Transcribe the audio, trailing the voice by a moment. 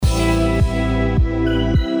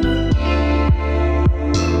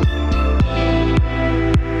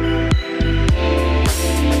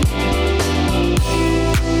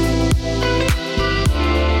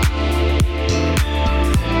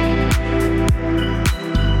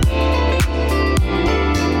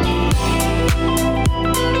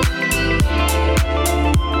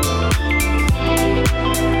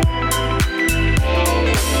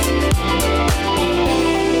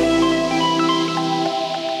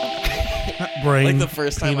brain. Like the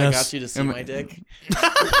first time I penis. got you to see my dick.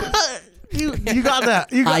 You got that.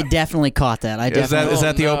 I definitely caught that. Is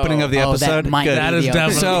that the opening of the episode? That might Good. That be is the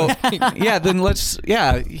definitely. So yeah,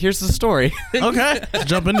 then here's the story. Okay, let's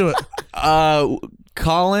jump into it.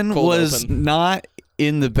 Colin Cold was open. not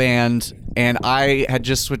in the band, and I had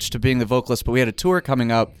just switched to being the vocalist, but we had a tour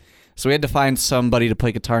coming up, so we had to find somebody to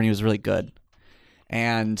play guitar, and he was really good.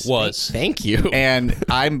 And Thank you. and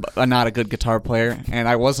I'm not a good guitar player, and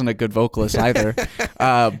I wasn't a good vocalist either.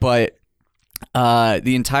 But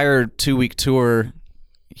the entire 2-week tour,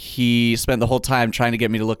 he spent the whole time trying to get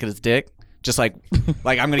me to look at his dick. Just like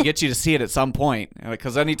I'm gonna get you to see it at some point,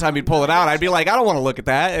 because anytime he'd pull it out, I'd be like, I don't want to look at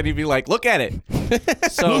that, and he'd be like, look at it.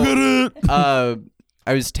 So Look at it.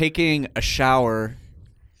 I was taking a shower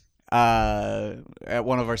at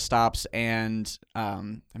one of our stops, and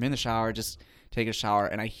I'm in the shower, just taking a shower,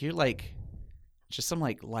 and I hear just some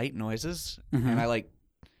light noises, and I'm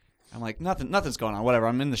like nothing's going on, whatever.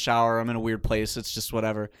 I'm in the shower, I'm in a weird place, it's just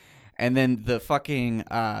whatever. And then the fucking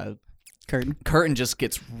curtain just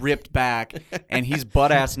gets ripped back, and he's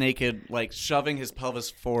butt ass naked, shoving his pelvis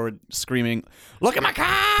forward, screaming, "Look at my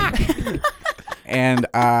cock!" And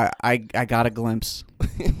I got a glimpse.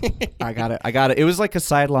 I got it. It was like a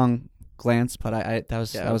sidelong glance, but that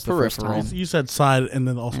was the first time. You said side and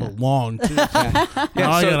then also long too. So Yeah,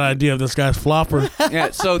 now I got an idea of this guy's flopper.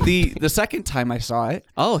 yeah. So the second time I saw it,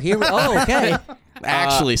 okay.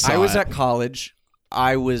 Actually saw I was it. at college.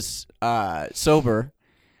 I was sober,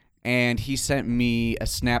 and he sent me a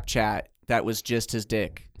Snapchat that was just his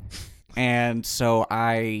dick. And so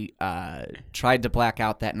I tried to black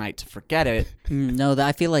out that night to forget it. No,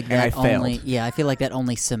 I feel like And I that only. failed. Yeah, I feel like that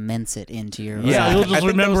only cements it into your. Yeah. You'll I just think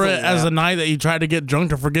remember that was it as the night that you tried to get drunk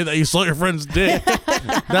to forget that you saw your friend's dick.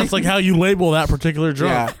 That's like how you label that particular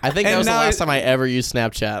drunk. Yeah. I think that And was the now last time I ever used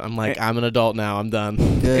Snapchat. I'm like, I'm an adult now. I'm done.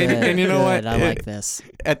 Good, And you know good, what? I like this.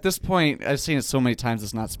 At this point, I've seen it so many times,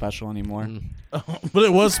 it's not special anymore. But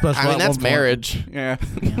it was special. I mean, at that's one point. marriage. Yeah,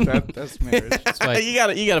 that's marriage. like-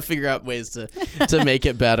 you gotta figure out ways to make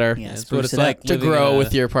it better. Yeah, That's what spruce it's it up. like To living grow in a-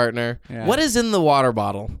 with your partner. Yeah. What is in the water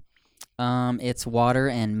bottle? It's water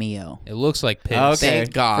and Mio. It looks like piss. Okay.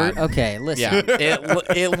 Thank God. Okay, listen. Yeah,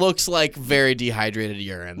 it looks like very dehydrated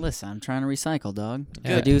urine. Listen, I'm trying to recycle, dog.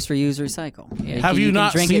 Yeah. Reduce, reuse, recycle. Have you can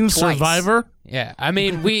not drink seen it twice. Survivor? Yeah, I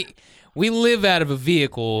mean we live out of a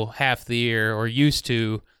vehicle half the year, or used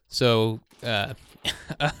to. So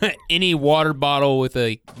any water bottle with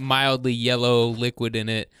a mildly yellow liquid in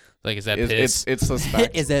it, is that piss? It's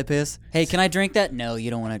suspect. Is that piss? Hey, can I drink that? No,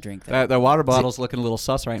 you don't want to drink that. The water bottle's looking a little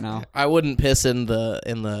sus right now. I wouldn't piss in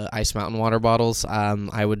the Ice Mountain water bottles. I had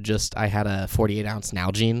a 48-ounce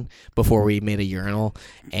Nalgene before we made a urinal,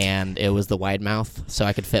 and it was the wide mouth, so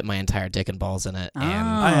I could fit my entire dick and balls in it. And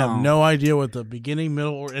I have no idea what the beginning,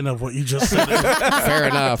 middle, or end of what you just said is. fair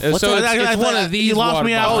enough. So it's one of these You lost water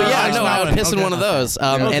me out. bottles. Oh yeah, Ice no, I would Mountain. piss in Okay. one of those.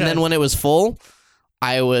 Okay. And then when it was full,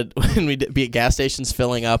 I would, when we'd be at gas stations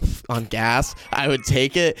filling up on gas, I would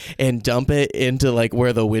take it and dump it into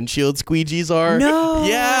where the windshield squeegees are. No.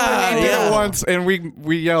 Yeah. He did yeah. it once, and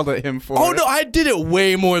we yelled at him for Oh it. no, I did it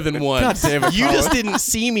way more than once. God damn it, You Colin. just didn't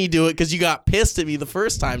see me do it because you got pissed at me the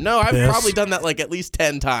first time. No, I've Piss. probably done that at least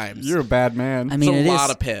 10 times. You're a bad man. I mean, It's a it lot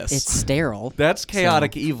is- of piss. It's sterile. That's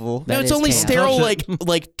chaotic evil. no, that it's is only chaos. sterile Touch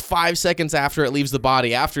like 5 seconds after it leaves the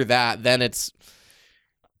body. After that, then it's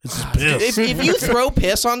It's just piss. if you throw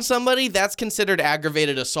piss on somebody, that's considered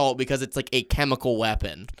aggravated assault because it's a chemical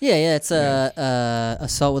weapon. Yeah, it's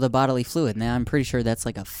assault with a bodily fluid. Now I'm pretty sure that's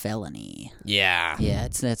a felony. Yeah. Yeah,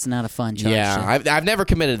 that's not a fun charge. Yeah, I've never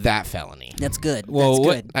committed that felony. that's good. Well, that's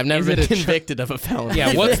what- good. I've never Is been it a convicted of a felony.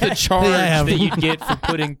 Yeah, what's the charge have- that you get for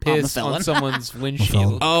putting piss felon. on someone's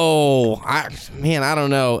windshield? Oh, I don't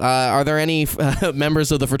know. Are there any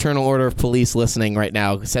members of the Fraternal Order of Police listening right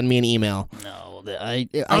now? Send me an email. No,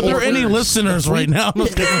 Are there any listeners right now?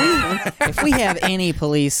 if we have any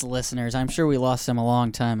police listeners, I'm sure we lost them a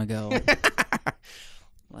long time ago.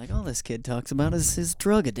 All this kid talks about is his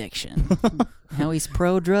drug addiction. How he's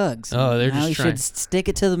pro drugs. Oh, they're how just he trying- should stick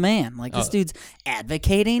it to the man. This dude's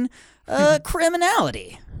advocating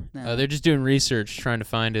criminality. No. They're just doing research, trying to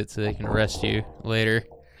find it so they can arrest you later.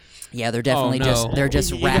 Yeah, they're definitely no.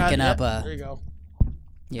 just racking up There you go.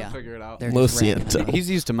 yeah. Figure it out. They're just racking Luciento. it up. He's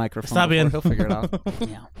used a microphone. Stop before. in. He'll figure it out.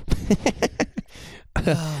 Yeah. Oh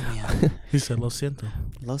man. He said, "Lo siento."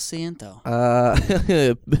 Lo siento.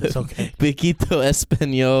 It's okay. Piquito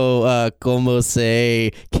Español, como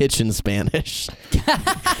se kitchen Spanish.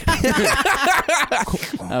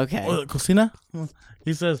 Okay. Cocina?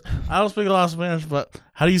 He says, I don't speak a lot of Spanish, but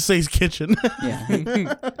how do you say kitchen?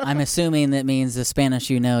 Yeah. I'm assuming that means the Spanish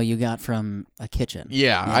you got from a kitchen.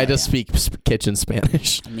 Yeah, I just speak kitchen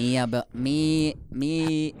Spanish. Mi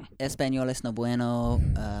español es no bueno.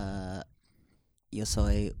 Yo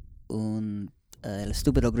soy un el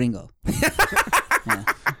estúpido gringo. Yeah.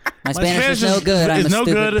 My Spanish is no good. I'm It's no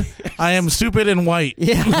stupid. good. I am stupid and white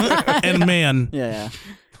Yeah. and man. Yeah.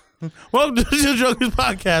 Welcome to the Junkies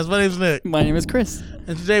Podcast. My name's Nick. My name is Chris.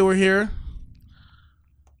 And today we're here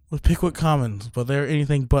with Pickwick Commons, but they're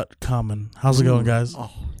anything but common. How's it going, guys?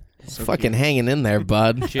 Fucking hanging in there,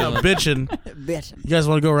 bud. Bitchin'. Bitch. You guys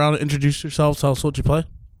want to go around and introduce yourselves? Tell us what you play?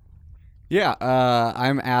 Yeah,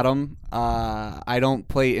 I'm Adam. I don't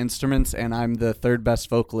play instruments, and I'm the third best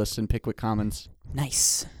vocalist in Pickwick Commons.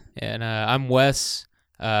 Nice. And I'm Wes.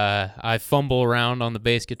 I fumble around on the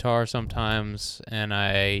bass guitar sometimes, and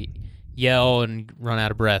I yell and run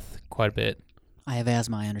out of breath quite a bit. I have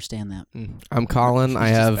asthma. I understand that. I'm Colin. I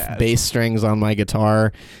just have bad. bass strings on my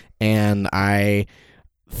guitar, and I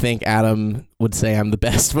think Adam would say I'm the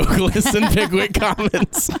best vocalist in Pickwick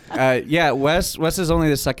Commons. Yeah, Wes is only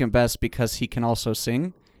the second best because he can also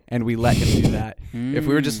sing, and we let him do that. If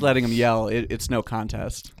we were just letting him yell, it's no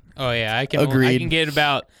contest. Oh yeah, I can. Agreed. I can get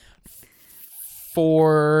about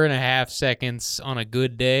 4.5 seconds on a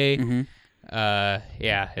good day. Mm-hmm.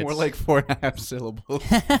 Yeah, it's, More like 4.5 syllables.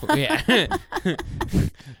 yeah.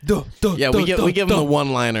 Yeah, we give him the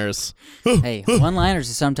one-liners. Hey, one-liners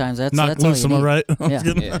sometimes that's Knock all loose, you am I need. right?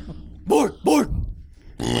 Yeah. yeah.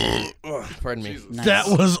 Pardon me. Nice. That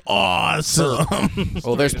was awesome.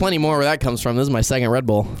 Well, there's plenty more where that comes from. This is my second Red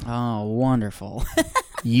Bull. Oh, wonderful.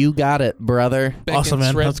 You got it, brother. Awesome,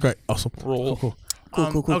 man. Red That's great. Awesome. Roll. Cool.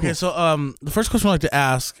 Cool. Okay, so the first question I'd like to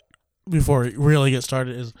ask before we really get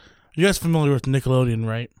started is, you guys familiar with Nickelodeon,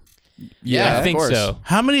 right? Yeah, I of think course. so.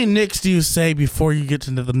 How many Nicks do you say before you get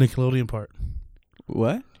into the Nickelodeon part?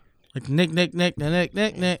 What? Like Nick.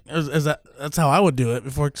 Is that's how I would do it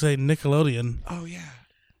before I say Nickelodeon. Oh, yeah.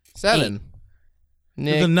 7. Does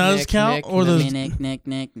the nuzz count, or the-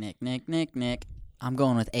 Nick. I'm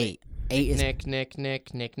going with 8. 8 is.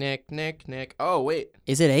 Nick. Oh, wait.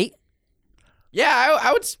 Is it 8? Yeah,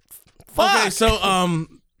 I would. Fuck. Okay, so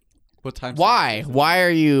What time? Why? Why are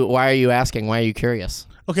you asking? Why are you curious?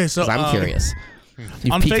 okay, so 'Cause I'm curious.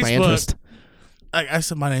 You've on piqued my Facebook- interest. I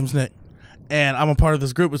said my name's Nick, and I'm a part of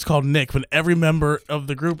this group. It's called Nick, but every member of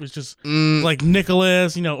the group is just like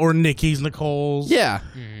Nicholas, or Nicky's, Nicole's, Yeah.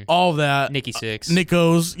 all of that. Nikki Six.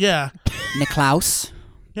 Nico's, yeah. Niklaus?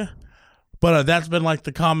 But that's been like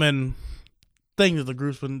the common thing that the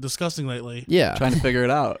group's been discussing lately. Yeah. Trying to figure it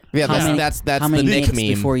out. Yeah, How many- that's How the many Nick Nicks meme.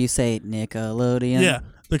 before you say Nickelodeon? Yeah,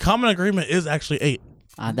 the common agreement is actually 8.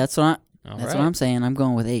 That's what I'm saying. I'm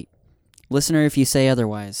going with 8. Listener, if you say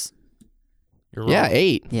otherwise, You're Yeah, wrong.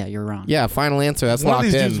 8. yeah, you're wrong. Yeah, final answer. That's One of locked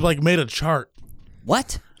these in. dudes like made a chart.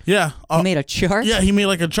 What? Yeah, You made a chart yeah, he made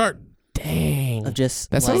like a chart. Dang. of just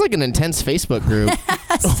That sounds like an intense Facebook group.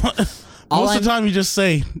 All Most of I'm- the time, you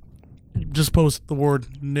just post the word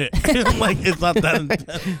Nick. Like it's not that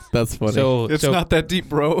intense. That's funny. So It's so not that deep,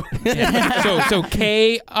 bro. so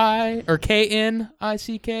K-I or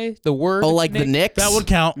K-N-I-C-K, the word. oh, like the Knicks? That would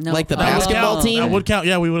count. No. Like the That would basketball count. team? That would count.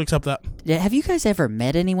 Yeah, we would accept that. Yeah, have you guys ever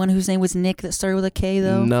met anyone whose name was Nick that started with a K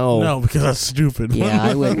though? No. No, because that's stupid. Yeah,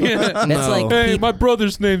 I would. That's No. like Hey, peop- my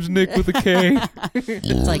brother's name's Nick with a K.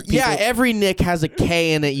 it's like people, Yeah, every Nick has a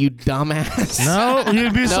K in it, you dumbass. No,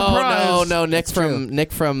 you'd be surprised. No.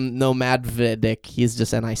 Nick from Nomadvidic. He's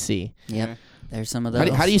just NIC. Yep. There's some of How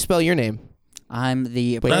those. do you spell your name? I'm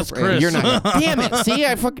the Wait, That's appropriate- Chris. You're not. Damn it. See,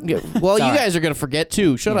 I fucking. Well, you Sorry. guys are gonna forget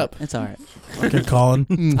too. Shut up. It's all right. Okay,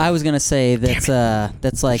 Colin. I was gonna say that's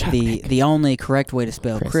like the only correct way to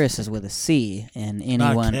spell Chris. Chris is with a C, and Not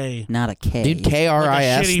anyone K. not a K. Dude,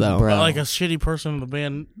 KRIS shitty, though. bro. like a shitty person in the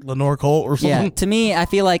band Lenore Colt or Yeah, something. to me, I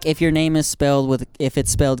feel like if your name is spelled if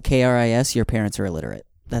it's spelled KRIS, your parents are illiterate.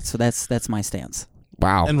 That's my stance.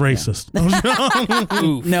 Wow. And racist.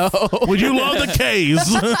 Oof. No. Would you love the K's?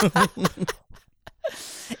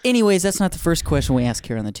 Anyways, that's not the first question we ask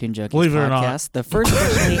here on the Toon Junkies Believe it or not. podcast. The first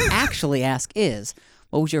question we actually ask is,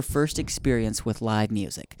 what was your first experience with live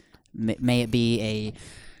music? May it be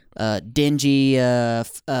a dingy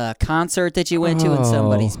concert that you went to in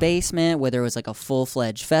somebody's basement, whether it was like a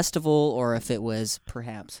full-fledged festival, or if it was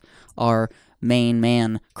perhaps our main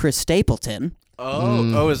man, Chris Stapleton.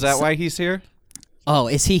 Oh, is that why he's here? Oh,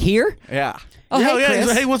 is he here? Yeah. Oh, yeah, hey, yeah.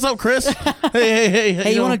 Chris. Hey, what's up, Chris? hey.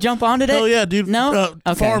 Hey, you want to jump on today? Oh yeah, dude. No?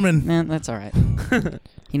 Okay. Farming. Man, that's all right.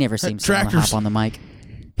 He never seems to want to Tractors. hop on the mic.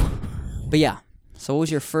 But yeah, so what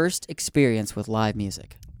was your first experience with live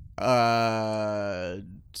music?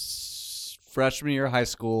 freshman year of high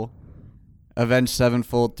school. Avenged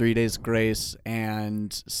Sevenfold, 3 Days Grace,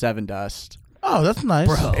 and Seven Dust. Oh, that's nice.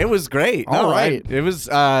 Bro. It was great. All No, right. it was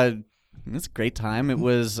a great time. It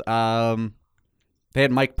was they had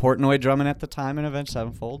Mike Portnoy drumming at the time in Avenged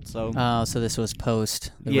Sevenfold. So Oh, so this was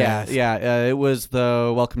post the yeah, Rev. yeah. It was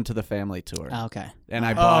the Welcome to the Family tour, Oh, okay. and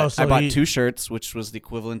I Oh, bought so 2 shirts, which was the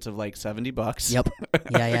equivalent of like $70. Yep.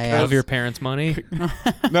 Yeah. Of your parents' money.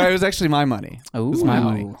 No, it was actually my money. Ooh. was my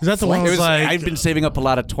money. Is that the one It that was was like? I'd been saving up a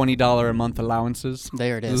lot of $20 a month allowances.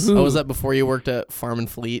 There it is. Oh, was that before you worked at Farm and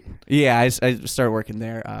Fleet? Yeah, I started working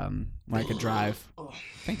there when I could drive.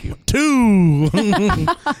 Thank you. 2.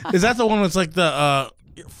 Is that the one that's like the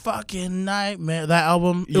fucking nightmare? That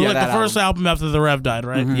album? It was Yeah, like that the first album after the Rev died,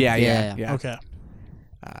 right? Mhm. Yeah. Yeah. Okay.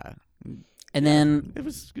 And then It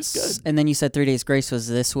was good. and then you said 3 Days Grace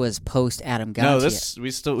was post Adam Gontier. No,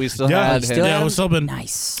 we still Yeah, had still him. yeah, it was still been.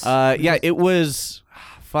 nice. Yeah, it was.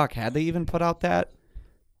 Fuck, had they even put out that?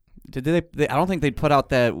 Did they? I don't think they put out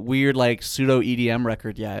that weird like pseudo EDM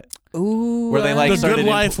record yet. Ooh. where they, like, The started Good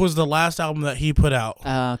in- Life was the last album that he put out,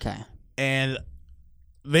 Okay. and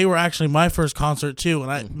they were actually my first concert too. And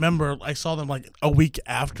I remember I saw them like a week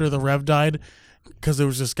after the Rev died, because there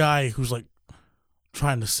was this guy who's like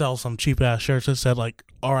trying to sell some cheap ass shirts that said like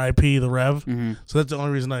R.I.P. the Rev. Mm-hmm. So that's the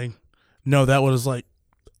only reason I know that was like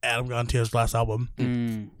Adam Gontier's last album.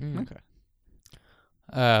 Okay.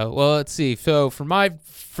 Well, let's see. So for my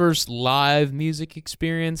first live music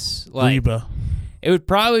experience, like Reba. it would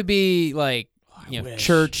probably be like wish.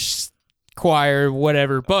 church choir,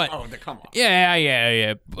 whatever. But come on.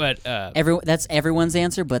 yeah. But That's everyone's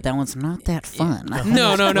answer, but that one's not that fun.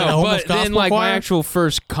 no. Like a But almost then, gospel like my choir? actual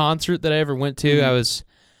first concert that I ever went to, I was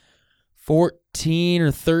 14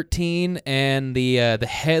 or 13, and the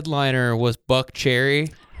headliner was Buck Cherry.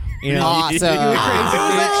 You know,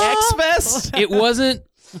 X-Fest? it wasn't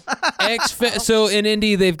X. So in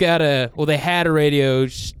Indy, they had a radio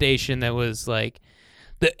station that was like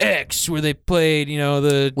the X, where they played,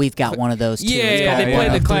 the We've got one of those too. It's yeah, called they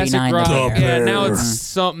played the 103.9 classic rock. The Bear. Yeah, now it's Mhm.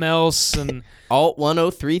 something else, and Alt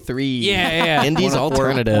 1033. Yeah. Indies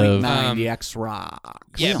alternative. 104.9 the X Rock.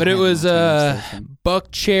 Yeah, don't but it have was an alternative station.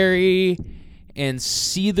 Buck Cherry, and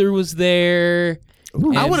Seether was there.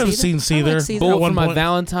 I would have Seether? seen I Seether. like Seether. Bullet at one for My point.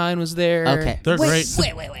 Valentine was there. Okay. They're great.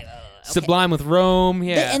 Wait. Sublime with Rome.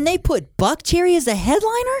 Yeah. And they put Buck Cherry as the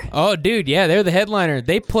headliner? Oh, dude, yeah, they're the headliner.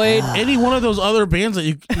 They played. Any one of those other bands that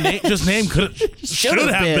you just named should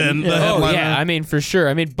have been the Oh headliner. yeah, I mean for sure.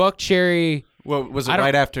 I mean Buck Cherry. Well, was it I don't-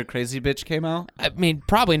 right after Crazy Bitch came out? I mean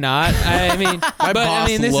probably not. I mean, My but boss I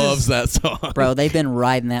mean this loves is. that song. Bro, they've been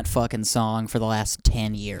riding that fucking song for the last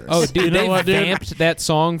 10 years. Oh, dude, You know they what, dude? vamped that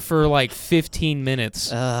song for like 15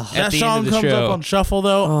 minutes. Ugh. at That the song end of the comes show. up on shuffle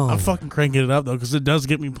though. Oh. I'm fucking cranking it up though because it does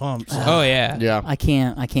get me pumped. Oh yeah. Yeah. I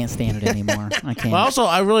can't stand it anymore. I can't. But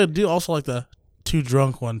I really do also like the Too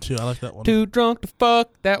Drunk one too. I like that one. Too drunk to fuck.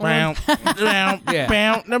 That Bow, one. bow, Yeah.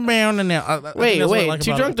 bow, bow, bow, now. I think Wait, that's what I like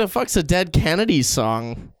Too about Drunk it. to Fuck's a Dead Kennedy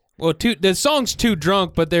song. Well, the song's too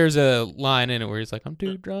drunk, but there's a line in it where he's like, "I'm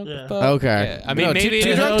too drunk to Yeah. fuck." Okay. Yeah. I mean, No, maybe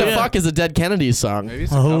Too Drunk Hell to yeah. Fuck is a Dead Kennedy song. Maybe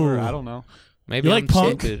it's a cover. Oh. I don't know. maybe You I'm like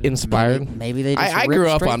punk? stupid. Inspired. Maybe they just I ripped grew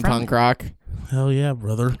up straight on from punk it. rock. Hell yeah,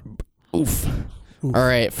 brother. Oof. Oof. All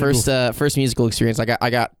right, first musical experience. I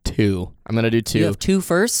got 2. I'm gonna do 2. You have 2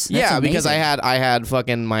 firsts? That's Yeah, because amazing. I had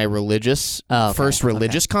fucking my religious Oh, okay, first okay.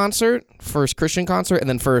 religious concert, first Christian concert, and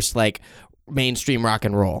then first like mainstream rock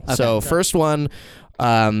and roll. Okay. So first one,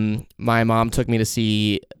 my mom took me to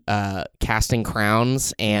see Casting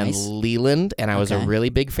Crowns and Nice. Leland, and I was a Okay. really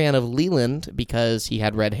big fan of Leland because he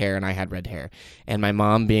had red hair and I had red hair. And my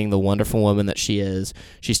mom, being the wonderful woman that she is,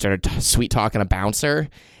 she started sweet talking a bouncer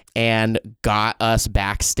and got us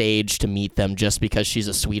backstage to meet them just because she's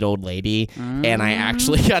a sweet old lady. And I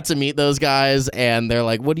actually got to meet those guys, and they're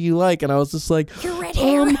like, "What do you like?" And I was just like, Your red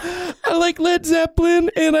hair. I like Led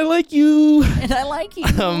Zeppelin, and I like you. And I like you.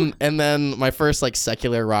 And then my first like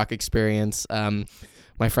secular rock experience,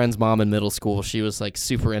 my friend's mom in middle school, she was like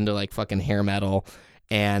super into like fucking hair metal,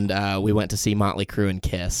 and we went to see Motley Crue and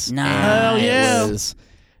Kiss. Nice. And Hell yeah. It was,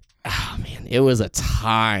 oh man, it was a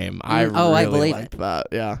time. I Oh, I really believe liked that.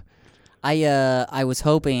 Yeah. I was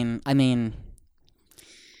hoping, I mean,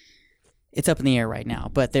 it's up in the air right now,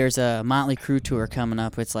 but there's a Motley Crue tour coming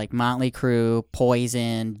up. It's like Motley Crue,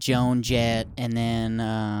 Poison, Joan Jett, and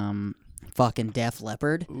then fucking Def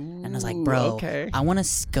Leppard. And I was like, bro, okay. I want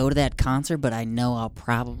to go to that concert, but I know I'll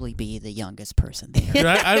probably be the youngest person there. Dude,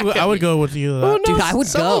 I would go with you. Oh, no, Dude, I would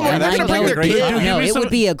some go. of them And are I actually know pretty it, good. I know, Give me it some-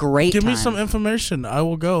 would be a great Give me time. some information. I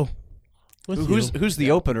will go. With Who's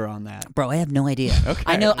the opener on that? Bro, I have no idea. Okay.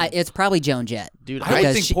 I know it's probably Joan Jett. Dude, I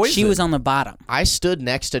because think she Poison. was on the bottom. I stood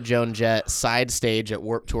next to Joan Jett side stage at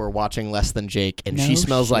Warped Tour watching Less Than Jake, and No she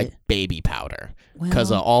smells like shit. baby powder because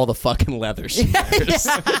of Well- all the fucking leather she wears.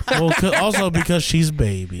 Well, also because she's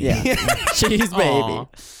baby. Yeah, she's baby. Aw.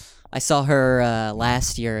 I saw her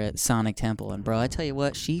last year at Sonic Temple, and bro, I tell you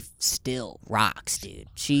what, she still rocks, dude.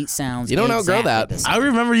 She sounds. You don't outgrow exactly that. the same. I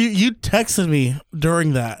remember you texted me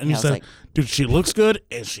during that, and Yeah, you I was said, like- "Dude, she looks good,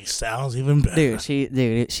 and she sounds even better."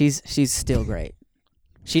 Dude, she's still great.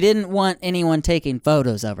 She didn't want anyone taking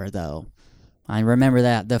photos of her though. I remember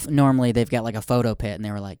that. Normally they've got like a photo pit, and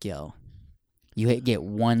they were like, "Yo, you get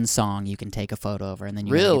one song you can take a photo of her, and then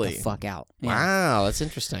you gotta Really? get the fuck out." Yeah. Wow, that's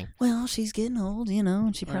interesting. Well, she's getting old,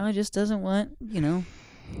 and she probably just doesn't want,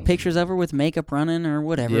 pictures of her with makeup running or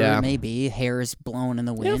whatever Yeah. it may be, hair's blowing in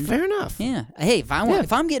the Yeah, wind. fair enough. Yeah. Hey, if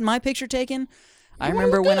I'm getting my picture taken, I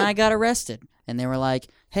remember when I got arrested and they were like,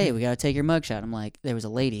 "Hey, we got to take your mugshot." I'm like, there was a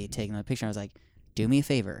lady taking the picture. I was like, "Do me a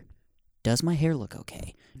favor. Does my hair look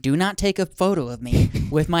okay? Do not take a photo of me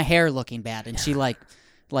with my hair looking bad." And she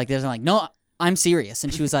there's like, "No, I'm serious."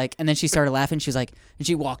 And she was like, and then she started laughing. She was like, and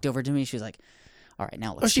she walked over to me. She was like, "All right,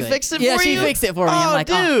 now it looks she good." fixed it yeah, for she you? fixed it for me. I'm Oh, like,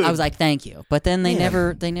 dude. I was like, "Thank you." But then they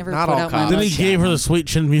never Not put all out my cops. Then he mugshot. gave her the sweet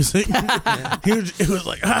chin music. It was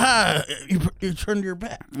like, you turned your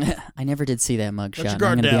back. I never did see that mugshot. your and I'm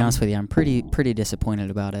guard gonna be down. honest with you. I'm pretty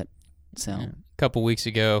disappointed about it. So A couple weeks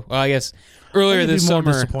ago, well, I guess earlier I'd be this more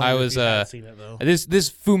summer, disappointed I if was you had seen it, though. this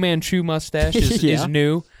Fu Manchu mustache is, Yeah. is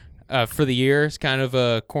new for the year. It's kind of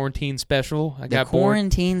a quarantine special. I the got bored.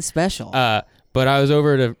 quarantine special. But I was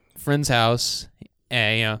over at a friend's house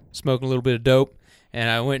and smoking a little bit of dope, and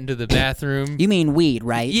I went into the bathroom. You mean weed,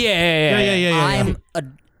 right? Yeah. I'm a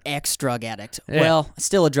ex-drug addict. Yeah. Well,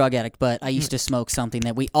 still a drug addict, but I used to smoke something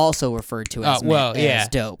that we also referred to as, as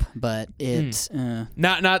dope. But it's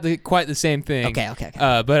Not quite the same thing. okay.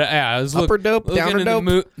 But I was Upper dope, looking downer in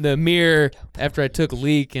dope? the mirror after I took a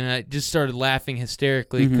leak, and I just started laughing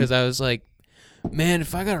hysterically because I was like, man,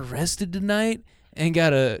 if I got arrested tonight and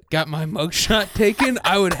got my mugshot taken,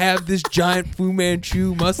 I would have this giant Fu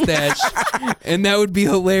Manchu mustache, and that would be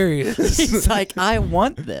hilarious. He's like, I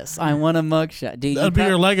want this. I want a mugshot. Dude, That'd be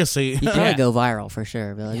your legacy. you probably Yeah. go viral for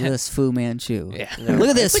sure. Be like, look at this Fu Manchu. Yeah. Look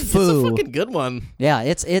at this It's a Fu. fucking good one. Yeah,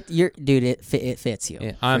 it fits you.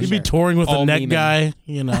 Yeah, for I'm- You'd be sure. touring with All a neck memeing. guy,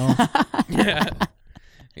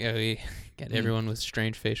 Yeah, we got everyone with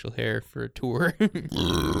strange facial hair for a tour.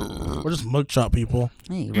 We're just mugshot people.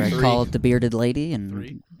 Hey, you ready to call it the bearded lady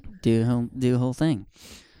and do a whole thing.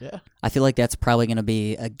 Yeah. I feel like that's probably going to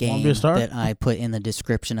be a game be a star? that I put in the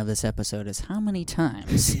description of this episode is how many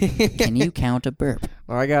times can you count a burp?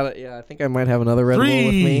 Well, I got it. Yeah, I think I might have another Red Bull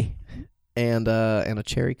with me, and a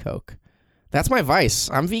cherry Coke. That's my vice.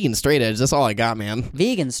 I'm vegan straight edge. That's all I got, man.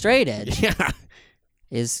 Vegan straight edge Yeah.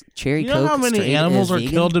 is cherry You Coke. know how many straight animals as are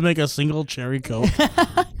vegan? killed to make a single cherry Coke?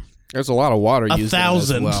 There's a lot of water used in it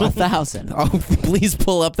as 1,000. well. 1,000. Oh, please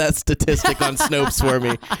pull up that statistic on Snopes for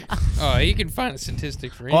me. Oh, you can find a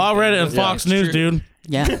statistic for Well, I read it in anything. Fox It's News, true. dude.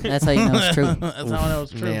 Yeah, that's how you know it's true. That's how I know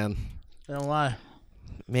it's true. Man. They don't lie.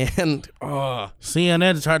 Man. Oh.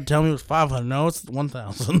 CNN tried to tell me it was 500. No, it's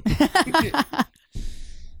 1,000.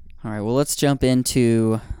 All right, well, let's jump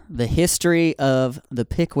into the history of the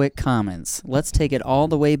Pickwick Commons. Let's take it all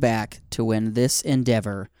the way back to when this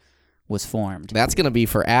endeavor was formed. That's going to be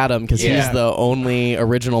for Adam because Yeah. he's the only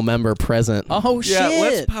original member present. Oh, Yeah, shit!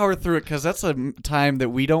 let's power through it because that's a time that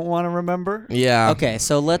we don't want to remember. Yeah. Okay,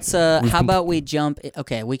 so let's, how about we jump,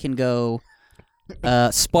 okay, we can go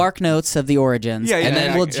spark notes of the origins, Yeah, yeah, and then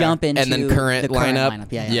yeah, we'll yeah. jump into And then current the current lineup. lineup.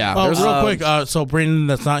 Yeah. Yeah. Oh, There's- real quick. So Brandon,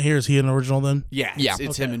 that's not here. Is he an original then? Yeah, Yeah.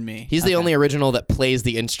 it's him and me. He's the only original that plays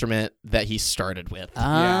the instrument that he started with.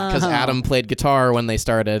 Because Ah. Adam played guitar when they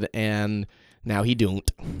started, and now he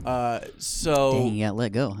don't. So Dang, you got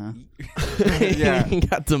let go, huh? yeah.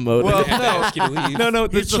 Got demoted. Well, Ask you to leave. no.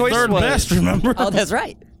 The He's the choice third was best, remember? Oh, that's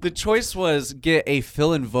right. the choice was get a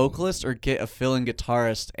fill-in vocalist or get a fill-in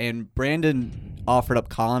guitarist, and Brandon offered up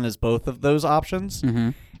Colin as both of those options,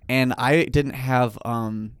 and I didn't have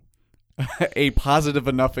a positive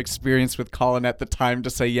enough experience with Colin at the time to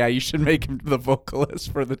say, yeah, you should make him the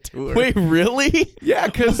vocalist for the tour. Wait, really? Yeah,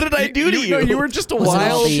 because What did I do to you? No, you were just a Was it all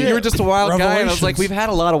wild. the- You were just a wild guy, and I was like, Revelations. we've had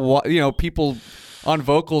a lot of people on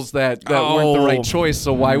vocals that weren't the Oh. right choice.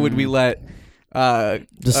 So why would we let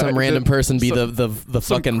Just some random person be some- the some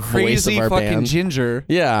fucking voice crazy of our fucking band? ginger?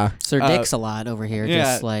 Yeah, Sir Dick's a lot over here, yeah.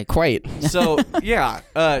 just like quite. So yeah,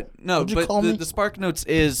 no, What'd you but call me? the Spark Notes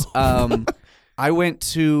is I went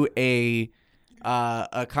to a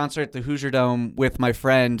a concert at the Hoosier Dome with my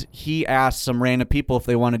friend. He asked some random people if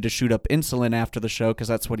they wanted to shoot up insulin after the show because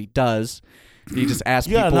that's what he does. He just asked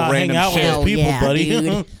You gotta people not hang random out with shit. Hell people, yeah, buddy.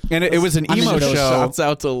 dude. And it was an I'm emo into those show. Shouts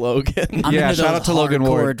out to Logan. I'm Yeah, into shout those out to Logan hardcore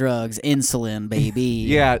Ward. drugs, insulin, baby.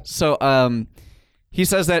 Yeah, so he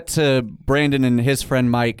says that to Brandon and his friend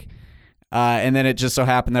Mike, and then it just so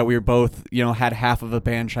happened that we were both, had half of a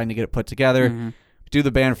band trying to get it put together. Do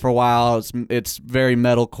the band for a while. It's very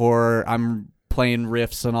metalcore. I'm playing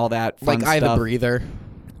riffs and all that fun Like I stuff. the Breather.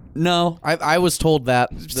 No, I was told that.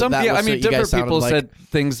 some that yeah, was I mean what you guys different people sounded like. said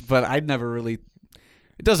things, but I'd never really.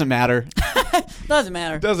 It doesn't matter. Doesn't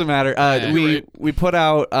matter. Doesn't matter. We put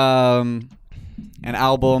out an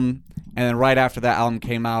album, and then right after that album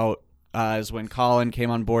came out is when Colin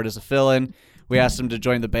came on board as a fill-in. We asked him to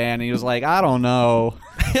join the band, and he was like, "I don't know,"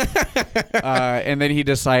 and then he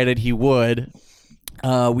decided he would.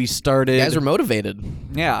 We started. You guys were motivated.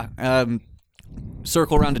 Yeah.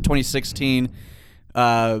 Circle around to 2016.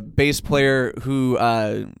 Bass player who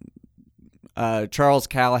Charles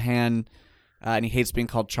Callahan. And he hates being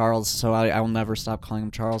called Charles, so I will never stop calling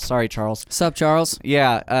him Charles. Sorry, Charles. Sup, Charles?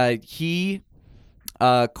 Yeah, he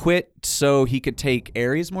quit so he could take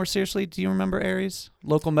Aries more seriously. Do you remember Aries?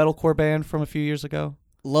 Local metalcore band from a few years ago.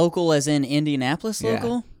 Local as in Indianapolis Yeah.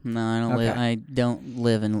 local? No, I don't live. Okay. I don't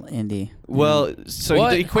live in Indy. Well, so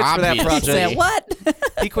What? he quits for that Obviously. Say project. what?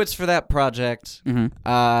 He quits for that project.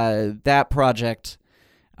 Mm-hmm. That project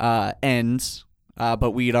ends,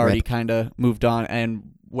 but we'd already Rip. kind of moved on, and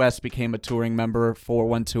Wes became a touring member for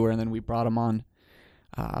one tour, and then we brought him on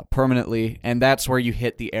permanently, and that's where you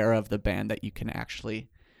hit the era of the band that you can actually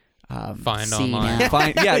Find See online. now.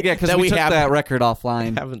 find. Yeah, because That we we took have- that record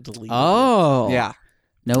offline. Haven't deleted. Oh. Yeah,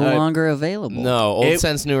 No longer available. No, Old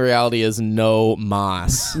Sense New Reality is no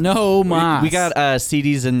moss. No mas. we got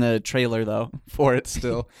CDs in the trailer though for it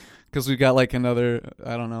still, because we got like another,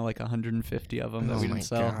 I don't know, like 150 of them that Oh we my didn't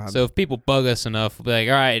sell. God. So if people bug us enough, we'll be like,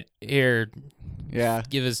 all right, here, Yeah,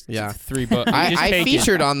 give us Yeah. $3. I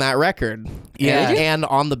featured on that record. Yeah. And, and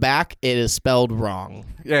on the back, it is spelled wrong.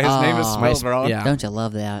 yeah. His name is Oh. spelled wrong. Yeah. Don't you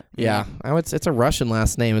love that? Yeah. It's a Russian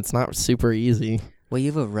last name. It's not super easy. Well,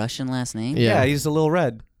 you have a Russian last name? Yeah, he's a little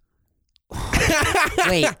red.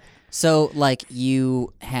 Wait. So, like,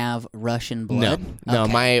 you have Russian blood? No,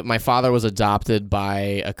 Okay. my father was adopted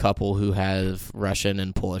by a couple who have Russian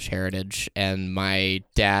and Polish heritage, and my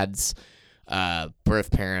dad's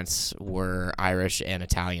birth parents were Irish and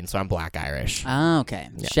Italian, so I'm Black Irish. Ah, okay.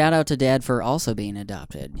 Shout out to Dad for also being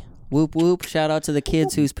adopted. Whoop whoop. Shout out to the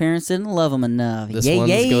kids whose parents didn't love them enough. This yay, one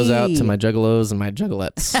yay. goes out to my juggalos and my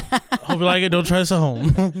juggalettes. Hope you like it. Don't try this at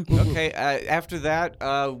home. Okay, after that,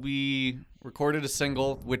 we recorded a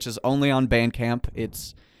single, which is only on Bandcamp.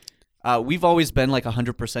 It's we've always been like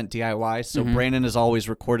 100% DIY, so Brandon has always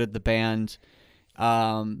recorded the band.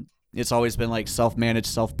 It's always been like self-managed,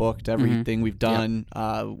 self-booked, everything we've done,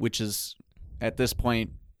 which is at this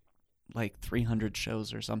point like 300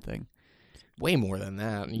 shows or something. Way more than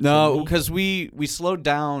that. Are you No, kidding me? because we slowed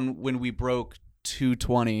down when we broke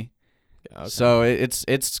 220. Okay. So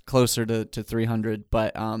it's closer to 300,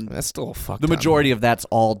 but That's still fucked the majority of that's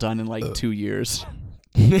all done in like 2 years.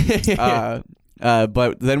 up.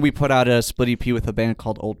 But then we put out a split EP with a band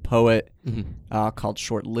called Old Poet, Mhm. called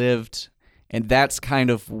Short Lived, and that's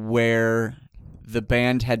kind of where the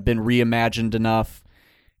band had been reimagined enough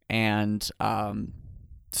and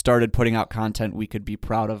started putting out content we could be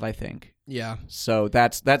proud of, I think. Yeah. So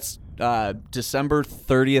that's December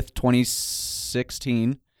 30th,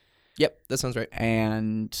 2016, Yep, that sounds right.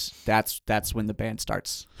 and that's when the band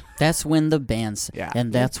starts. That's when the band Yeah.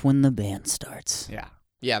 And that's when the band starts. Yeah.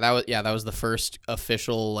 That was the first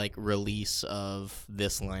official like release of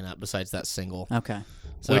this lineup besides that single. Okay.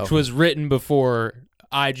 So, which was written before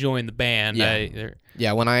I joined the band.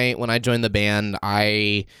 Yeah. When I joined the band,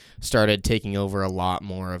 I started taking over a lot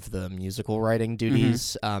more of the musical writing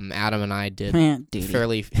duties. Adam and I did Duty.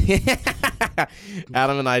 fairly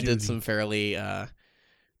Adam and I did some fairly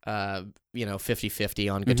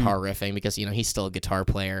 50-50 on guitar riffing because he's still a guitar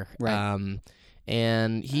player. Right.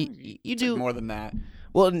 And you It's do like more than that.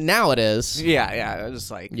 well now it is. Yeah. I was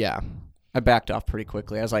like, Yeah. I backed off pretty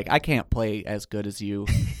quickly. I was like, I can't play as good as you.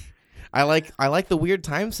 I like the weird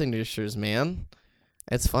time signatures, man.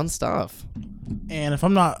 It's fun stuff. And if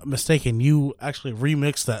I'm not mistaken, you actually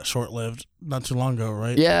remixed that Short Lived not too long ago,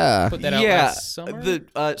 right? Yeah. Put that out Yeah. last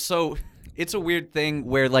summer. So it's a weird thing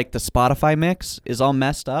where like the Spotify mix is all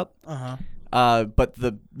messed up, Uh-huh. but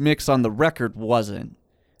the mix on the record wasn't.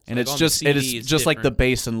 And like it's on the just CD it is it's just like the different.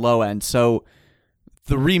 bass and low end. So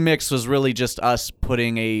the remix was really just us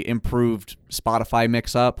putting a improved Spotify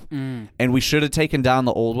mix up, and we should have taken down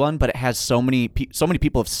the old one, but it has so many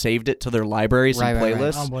people have saved it to their libraries and Right.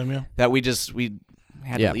 playlists I don't blame you. that we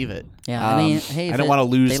had Yeah. to leave it. Yeah, I mean, hey, I if don't want to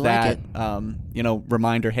they lose like that,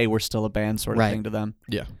 reminder. Hey, we're still a band, sort of Right. thing to them.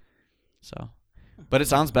 Yeah. So, but it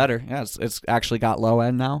sounds better. Yeah, it's actually got low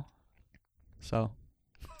end now. So,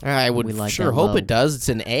 I would We like sure that hope low. it does. It's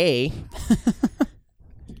an A.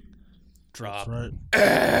 Drop That's right.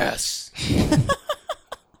 ass.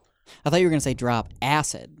 I thought you were gonna say drop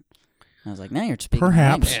acid. I was like, now you're speaking.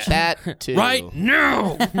 Perhaps. language. That too. Right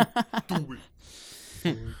now.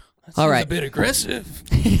 All right. A bit aggressive.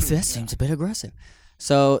 That seems a bit aggressive.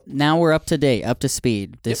 So now we're up to date, up to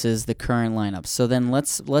speed. This is the current lineup. So then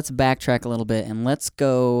let's backtrack a little bit and let's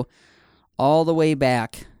go all the way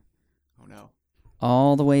back. oh no,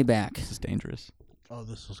 All the way back. this is dangerous. Oh,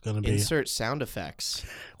 this is gonna be. Insert sound effects.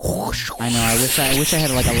 I know. I wish I had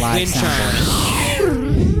like a live Wind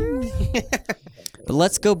soundboard. But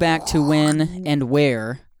let's go back to when and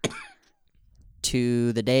where.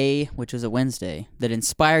 To the day, which was a Wednesday, that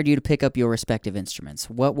inspired you to pick up your respective instruments.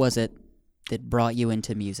 What was it that brought you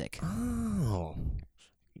into music? Oh.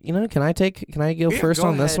 Can I go Yeah, first go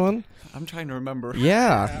on this ahead. one? I'm trying to remember.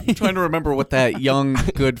 Yeah. I'm trying to remember what that young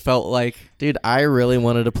good felt like. Dude, I really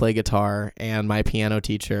wanted to play guitar, and my piano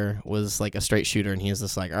teacher was like a straight shooter, and he was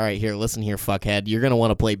just like, all right, here, listen here, fuckhead. You're going to want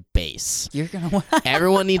to play bass. You're gonna.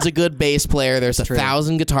 Everyone needs a good bass player. There's True.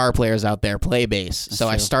 1,000 guitar players out there. Play bass. So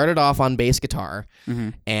I true. started off on bass guitar,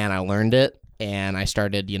 Mhm. and I learned it, and I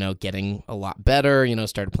started, getting a lot better,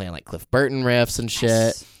 started playing like Cliff Burton riffs and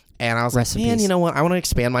shit. And I was Rest in like, man, peace. you know what? I want to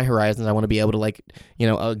expand my horizons. I want to be able to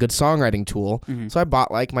a good songwriting tool. Mm-hmm. So I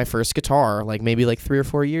bought like my first guitar, like maybe like 3 or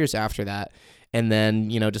 4 years after that. And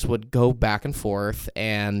then, just would go back and forth.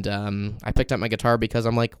 And I picked up my guitar because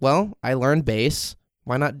I'm like, well, I learned bass.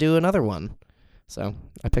 Why not do another one? So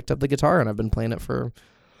I picked up the guitar and I've been playing it for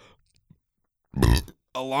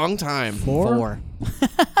a long time. 4.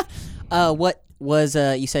 What was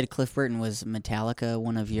you said Cliff Burton was Metallica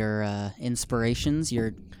one of your inspirations?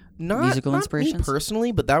 Your musical Not inspirations? me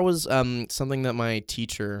personally, but that was something that my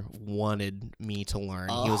teacher wanted me to learn.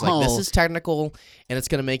 He was like, "This Oh. is technical, and it's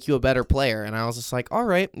gonna make you a better player." And I was just like, "All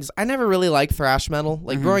right." 'Cause I never really liked thrash metal.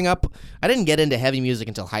 Like growing up, I didn't get into heavy music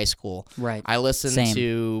until high school. Right. I listened Same.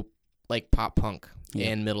 to like pop punk Yeah.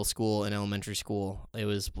 in middle school and elementary school. It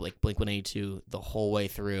was like Blink-182 the whole way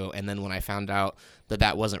through. And then when I found out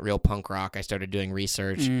that wasn't real punk rock, I started doing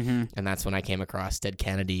research, Mm-hmm. and that's when I came across Dead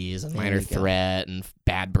Kennedys and There Minor you go. Threat and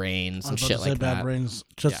Bad Brains I and was about shit to say like Bad that. Brains.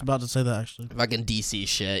 Just Yeah. about to say that actually. Fucking DC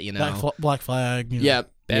shit, you know. Black Flag.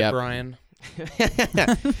 Yep. Bad Yep. Brian.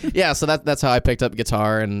 Yeah, so that's how I picked up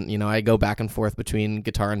guitar, and I go back and forth between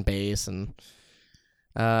guitar and bass, and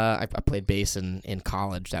I played bass in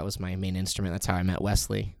college. That was my main instrument. That's how I met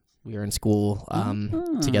Wesley. We were in school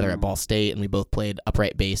together at Ball State, and we both played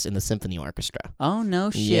upright bass in the symphony orchestra. Oh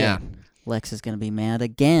no shit. Yeah. Lex is gonna be mad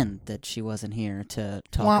again that she wasn't here to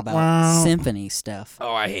talk Wah, about wah. symphony stuff.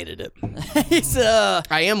 Oh, I hated it. It's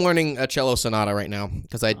I am learning a cello sonata right now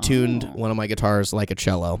because I tuned one of my guitars like a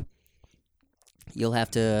cello. You'll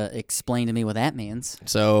have to explain to me what that means.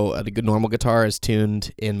 So a good normal guitar is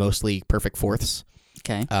tuned in mostly perfect fourths.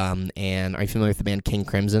 Okay. And are you familiar with the band King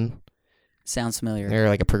Crimson? Sounds familiar. They're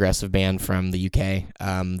like a progressive band from the UK.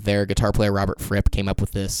 Their guitar player, Robert Fripp, came up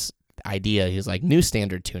with this idea. He was like, new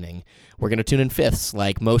standard tuning. We're going to tune in fifths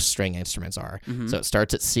like most string instruments are. Mm-hmm. So it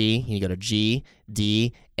starts at C, you go to G,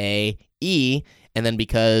 D, A, E, and then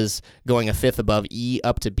because going a fifth above E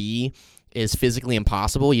up to B is physically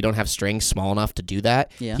impossible, you don't have strings small enough to do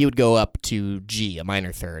that, Yeah. he would go up to G, a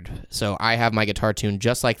minor third. So I have my guitar tuned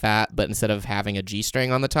just like that, but instead of having a G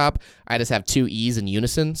string on the top, I just have 2 E's in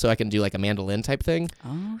unison, so I can do like a mandolin type thing.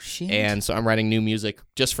 Oh shit. And so I'm writing new music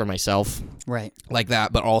just for myself right. like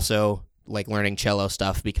that, but also like learning cello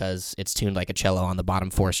stuff because it's tuned like a cello on the bottom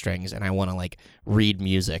 4 strings, and I want to like read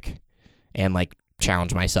music and like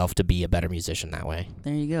challenge myself to be a better musician that way.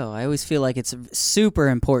 There you go. I always feel like it's super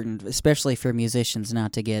important, especially for musicians,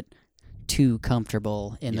 not to get too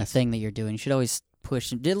comfortable in the Yes. thing that you're doing. You should always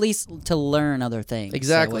push, at least to learn other things.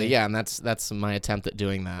 Exactly. That way- Yeah, and that's my attempt at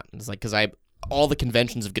doing that. It's like because all the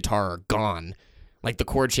conventions of guitar are gone. Like the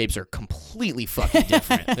chord shapes are completely fucking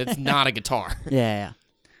different. It's not a guitar. Yeah.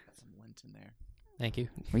 Some lint in there. Thank you.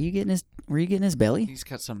 Were you getting his belly? He's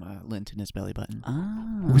got some lint in his belly button.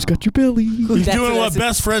 Oh. Who's got your belly? He's doing what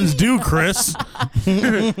best friends do, Chris.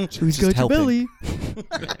 Who's got your belly?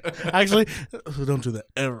 Actually, don't do that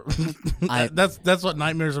ever. I- that's what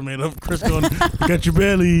nightmares are made of. Chris going, "You got your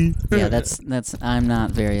belly." Yeah, that's. I'm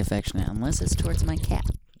not very affectionate unless it's towards my cat.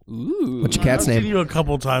 Ooh. What's your cat's I've seen name? you a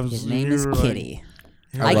couple times. His name You is were like- Kitty.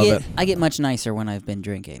 I love I get much nicer when I've been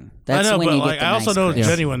drinking. I That's know, when but you like get the I also nice know it's Chris.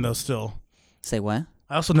 genuine though. Still, Say what?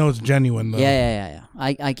 I also know it's genuine though. Yeah.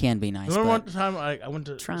 I can be nice. Remember but one time I went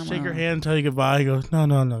to Trauma. shake your hand, tell you goodbye. He goes, no.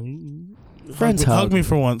 Friends hug hug. me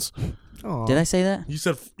for once. Aw. did I say that? You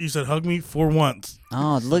said hug me for once.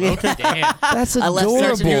 Oh, look at Damn. That's I left such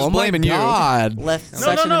an- adorable. He was Oh my blaming you. God. left. No,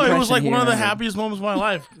 such no. an It was like impression one of the here. happiest moments of my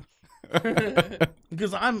life.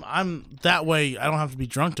 Because I'm that way. I don't have to be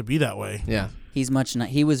drunk to be that way. Yeah. He's much.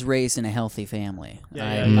 He was raised in a healthy family.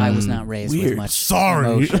 Yeah. I was not raised with much.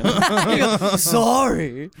 Sorry. emotion.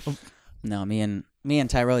 Sorry. No, me and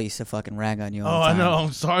Tyrell used to fucking rag on you Oh, all the I time. know.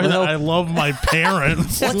 I'm sorry Well- that I love my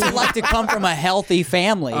parents. What's it like to come from a healthy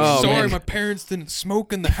family? Oh, Sorry, man. my parents didn't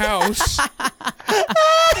smoke in the house.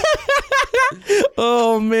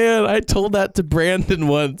 Oh man, I told that to Brandon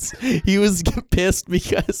once. He was pissed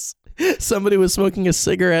because somebody was smoking a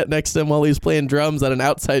cigarette next to him while he was playing drums at an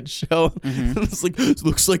outside show. It's like,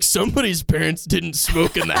 looks like somebody's parents didn't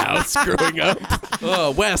smoke in the house growing up.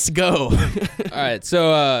 Oh, Wes, go. All right,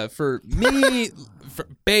 so for me, for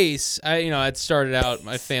bass, I'd started out.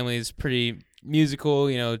 My family is pretty musical.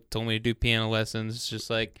 Told me to do piano lessons. It's just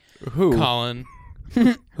like Who? Colin.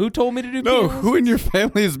 Who told me to do No, piano who in your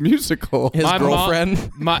family is musical? His My girlfriend.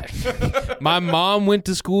 my mom went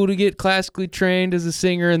to school to get classically trained as a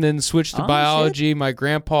singer and then switched to Oh, biology. My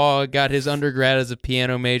grandpa got his undergrad as a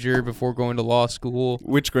piano major before going to law school.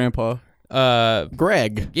 Which grandpa?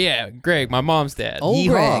 Greg. Yeah, Greg, my mom's dad. Old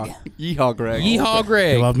Yeehaw. Greg. Yeehaw, Greg. Yeehaw,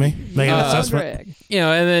 Greg. You love me? Make an Uh, assessment. Greg.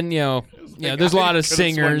 And then there's a lot of could've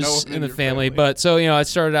sworn no singers one in the your family. But so I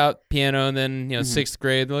started out piano, and then sixth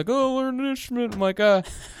grade, they're like, "Oh, learn an instrument." I'm like, I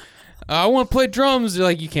want to play drums. They're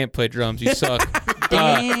like, "You can't play drums. You suck."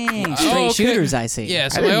 Dang, straight okay. shooters, I see. Yeah,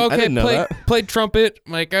 so I I'm didn't- like, I okay, didn't know that. played trumpet.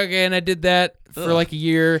 I'm like, okay, and I did that for like a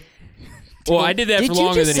year. Well, I did that Did for you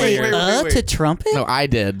longer just than a say year. to trumpet? No, I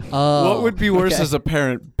did. Oh, What would be worse okay. as a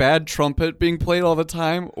parent? Bad trumpet being played all the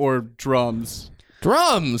time or drums?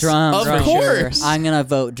 Drums. Drums, Of for course. sure. I'm gonna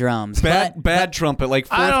vote drums. Bad trumpet, like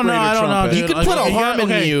fourth I don't know, grader I don't know, trumpet. dude. You can Like, put a okay, harmon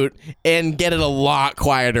okay. mute and get it a lot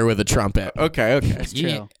quieter with a trumpet. Okay. It's true.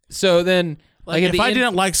 Yeah. So then, Like, at if the I end,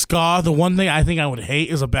 didn't like ska, the one thing I think I would hate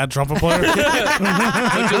is a bad trumpet player.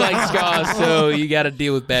 don't you like ska, so you got to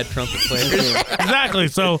deal with bad trumpet players. Exactly.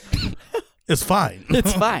 So it's fine.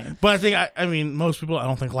 It's fine. But I think I mean most people I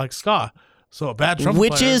don't think like ska. So a bad trumpet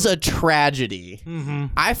Which player. is a tragedy. Mm-hmm.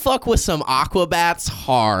 I fuck with some Aquabats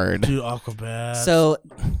hard. Dude, Aquabats. So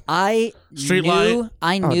I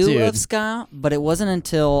Streetlight. knew dude. of ska, but it wasn't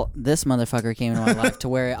until this motherfucker came into my life to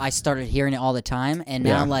where I started hearing it all the time, and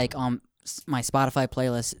now Yeah. like on my Spotify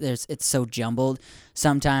playlist, it's so jumbled.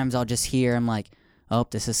 Sometimes I'll just hear, I'm like, oh,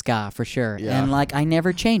 this is ska for sure, Yeah. and like I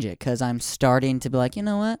never change it because I'm starting to be like, you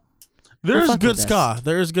know what? There's fuck good with ska.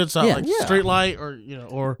 There is good ska, Yeah. like Yeah. Streetlight or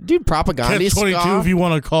or Dude, Propaganda Catch 22 ska. if you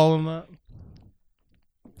want to call them that.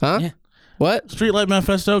 Huh? Yeah. What? Streetlight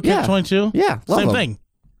Manifesto, Yeah. Catch 22. Yeah, love Same 'em. thing.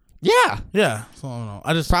 Yeah. Yeah. So I don't know.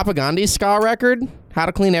 I just Propaganda ska record. How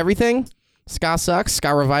to clean everything. Ska sucks.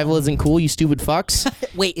 Ska revival isn't cool. You stupid fucks.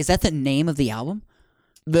 Wait, is that the name of the album?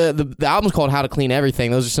 the album's called How to Clean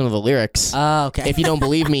Everything. Those are some of the lyrics. Oh, okay. If you don't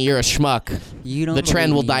believe me, you're a schmuck. you don't, The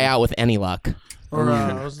trend will believe die me. out with any luck. or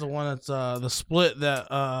what's the one that's the split that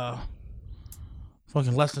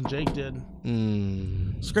fucking Less Than Jake did.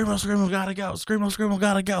 Mm. Screamo, gotta go. Screamo,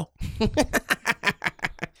 gotta go.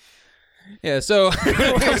 Yeah, so Sorry, we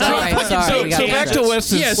so got back this. to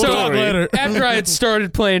Wes's yeah, so Talk later. after I had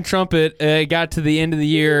started playing trumpet, it got to the end of the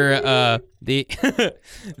year. The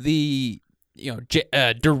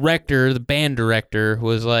director, the band director,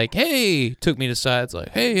 was like, "Hey," took me to side. It's like,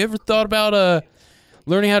 "Hey, ever thought about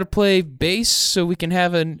learning how to play bass so we can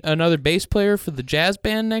have another bass player for the jazz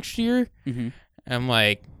band next year?" Mm-hmm. I'm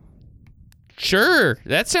like, "Sure,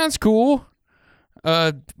 that sounds cool.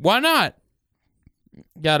 Why not?"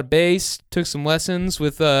 Got a bass, took some lessons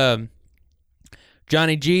with Johnny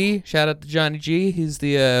G. Shout out to Johnny G. He's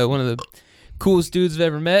the one of the coolest dudes I've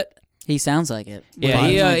ever met. He sounds like it. Yeah, Why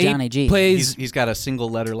he, is it he Johnny G. plays. He's got a single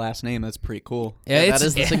letter last name. That's pretty cool. Yeah, that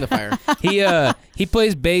is the signifier. he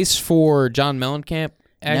plays bass for John Mellencamp.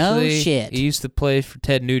 Actually, shit. He used to play for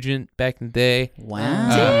Ted Nugent back in the day. Wow.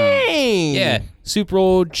 Dang. Yeah, super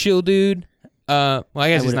old, chill dude. Well, I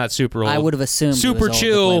guess he's would've- not super old. I would have assumed he was super old to play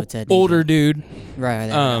chill, with Ted older Nugent. dude. Right.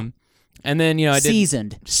 There And then I did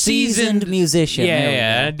seasoned musician. Yeah, There we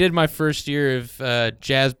yeah. go. I did my first year of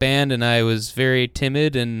jazz band, and I was very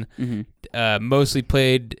timid and mostly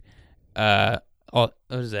played. What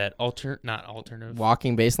is that? Not alternative.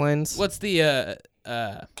 Walking bass lines. What's the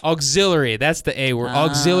auxiliary. That's the A word.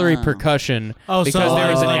 Auxiliary percussion. Oh, because so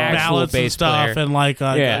there was an like actual mallets and bass stuff player. and like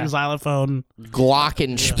Yeah. xylophone.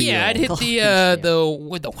 Glockenspiel. Yeah, I'd hit the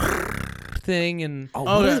with the thing and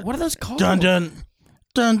What are those called? Dun dun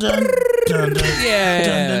dun dun dun dun.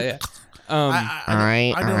 yeah. All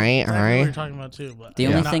right. I know exactly what you're talking about too. But The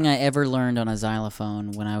only thing I ever learned on a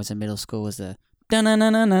xylophone when I was in middle school was the dun dun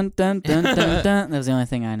dun dun dun dun dun dun. That was the only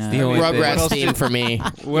thing I know. the only thing. Rugrats theme for me.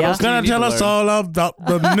 What else do you Gonna need to tell us learn? all about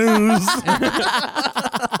the news.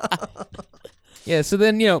 Yeah, so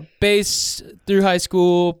then bass through high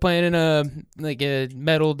school, playing in a death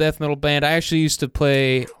metal band. I actually used to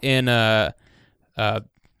play in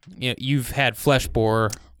you've had Fleshbore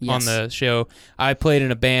on Yes. the show. I played in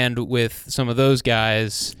a band with some of those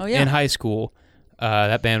guys in high school.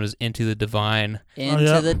 That band was Into the Divine. Into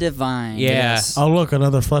yeah. the divine. Yeah. Yes. Oh, look,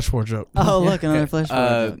 another Fleshbore joke. Oh, look, another flash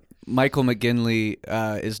forward. Michael McGinley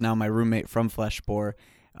is now my roommate from Fleshbore.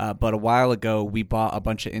 But a while ago, we bought a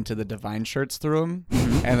bunch of Into the Divine shirts through him,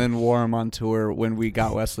 and then wore them on tour when we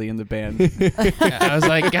got Wesley in the band. I was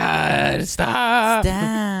like, God, stop.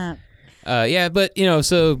 Stop. Yeah, but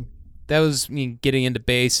so that was me getting into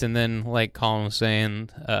bass, and then like Colin was saying,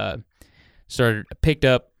 picked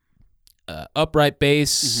up upright bass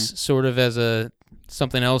sort of as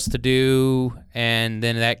something else to do, and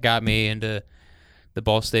then that got me into the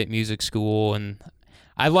Ball State Music School, and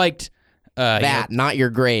I liked Not your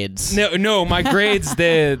grades. No, my grades,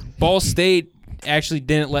 the Ball State actually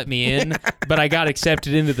didn't let me in, but I got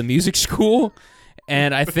accepted into the music school,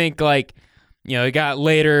 and I think it got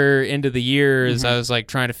later into the years. I was like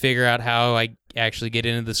trying to figure out how I actually get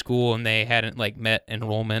into the school, and they hadn't met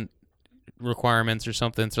enrollment requirements or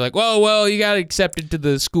something. So like, well, you got accepted to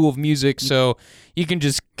the School of Music, so you can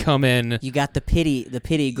just come in. You got the pity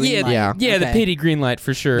green light. Yeah. Yeah, the Okay. pity green light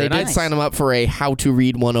for sure. They And did Nice. sign him up for a How to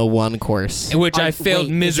Read 101 course. in which I failed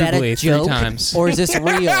Wait, miserably is that a joke, 3 times. Or is this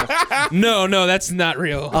real? No, that's not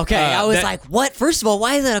real. Okay, I was that- like, what? First of all,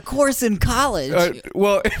 why is that a course in college?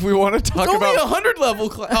 Well, if we want to talk about 100 level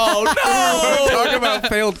class. talk about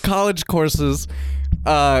failed college courses,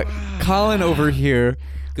 Colin over here.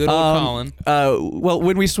 Good old Colin. Well,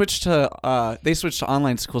 when we switched to, they switched to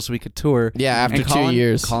online school so we could tour. Yeah, after And 2 Colin-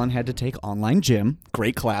 years. Colin had to take online gym.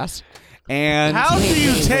 Great class. And How do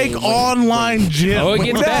you take online gym? Oh, it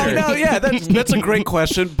gets better. No, yeah, that's a great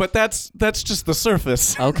question, but that's just the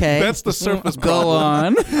surface. Okay. That's the surface. Go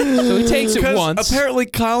on. So he takes it 'Cause once. apparently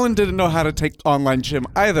Colin didn't know how to take online gym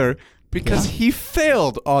either because he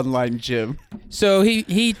failed online gym. So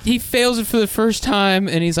he fails it for the first time,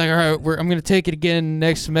 and he's like, all right, I'm going to take it again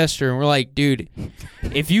next semester. And we're like, dude,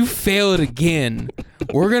 if you fail it again,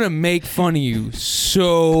 we're going to make fun of you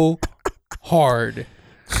so hard.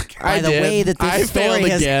 By the way that this I story failed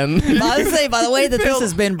has, again. I was saying, by the way that this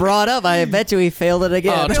has been brought up, I bet you he failed it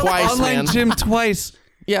again. Oh, twice, Online man. gym twice.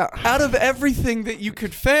 Yeah. Out of everything that you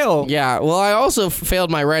could fail. Yeah, well, I also failed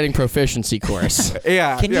my writing proficiency course.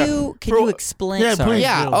 Yeah. Can yeah. you explain? Yeah, sorry. please.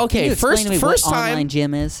 Yeah, do. Can okay. you explain to me First what time online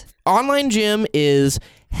gym is? online gym is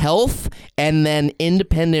health and then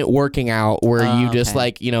independent working out where you just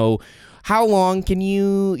okay. how long can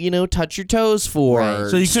you touch your toes for? Right.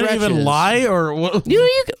 So you couldn't even Stretches. lie, or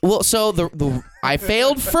what? So the I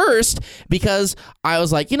failed first because I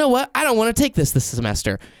was like, you know what? I don't want to take this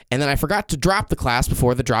semester. And then I forgot to drop the class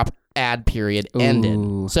before the drop ad period ended.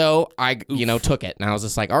 Ooh. So I, took it. And I was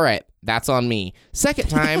just like, all right, that's on me. Second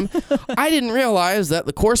time, I didn't realize that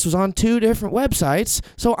the course was on 2 different websites.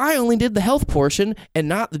 So I only did the health portion and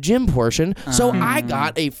not the gym portion. So I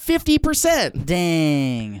got a 50%.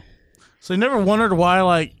 Dang. So you never wondered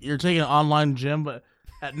why you're taking an online gym, but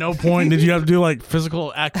at no point did you have to do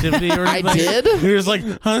physical activity or I anything? did. You're just like,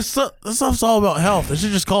 this stuff's all about health. They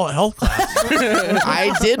should just call it health class.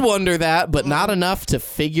 I did wonder that, but not enough to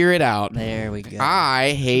figure it out. There we go.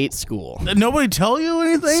 I hate school. Did nobody tell you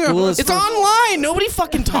anything? School is It's online. Nobody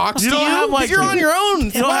fucking talks You to don't you. have, You're on your own.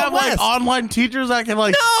 You don't have online teachers that can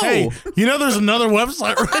hey, there's another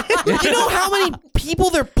website, right? You know how many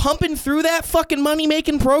people they're pumping through that fucking money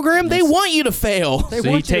making program? They want you to fail. So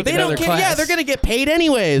you take They another don't care. class. Yeah, they're gonna get paid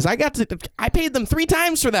anyways. I paid them 3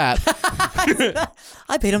 times for that.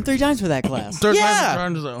 I paid him 3 times for that class. Third Yeah.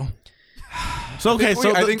 time's the charm, though. So okay, we-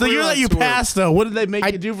 so I the think we year were that on you tour. passed, though, what did they make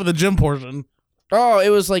you do for the gym portion? Oh, it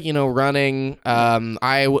was running.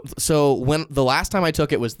 So when the last time I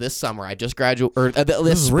took it was this summer. I just graduated or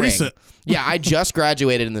this is spring. recent. Yeah, I just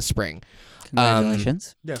graduated in the spring.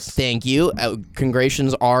 Congratulations. Yes. Thank you.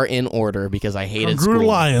 Congratulations are in order because I hated Grew school.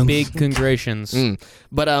 Lions. Big congratulations.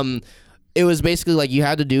 But it was basically like you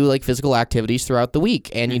had to do like physical activities throughout the week,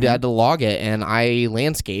 and you had to log it. And I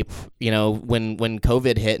landscape, when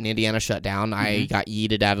COVID hit and Indiana shut down, I got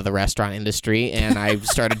yeeted out of the restaurant industry, and I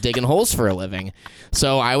started digging holes for a living.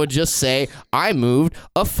 So I would just say, I moved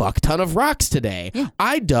a fuck ton of rocks today. Yeah.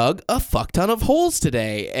 I dug a fuck ton of holes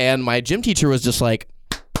today. And my gym teacher was just like,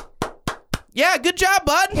 yeah, good job,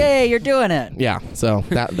 bud. Yay, you're doing it. Yeah, so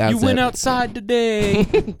that's You went it. outside today.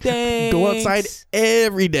 Go outside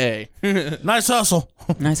every day. Nice hustle.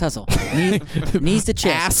 Nice hustle. Knees to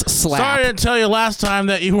chest. Ass slap. Sorry to tell you last time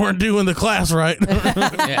that you weren't doing the class right.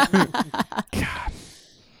 Yeah.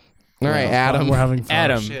 All right, Adam. We're having fun.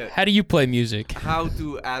 Adam, shit. how do you play music? How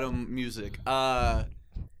do Adam music?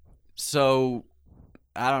 So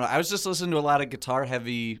I don't know. I was just listening to a lot of guitar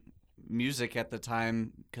heavy music at the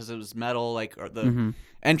time because it was metal, like or the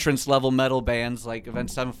entrance level metal bands like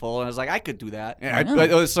Avenged Sevenfold, and I was like, I could do that.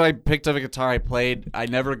 And so I picked up a guitar. I played. I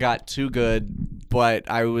never got too good, but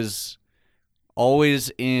I was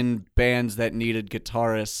always in bands that needed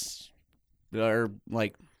guitarists or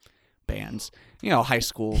like bands. High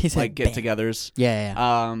school He said like get-togethers.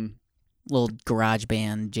 Yeah. Little garage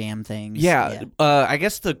band jam things. Yeah. I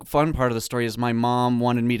guess the fun part of the story is my mom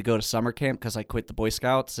wanted me to go to summer camp because I quit the Boy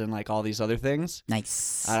Scouts and like all these other things.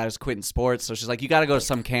 Nice. I was quitting sports, so she's like, you got to go to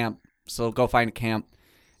some camp. So go find a camp.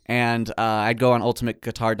 And I'd go on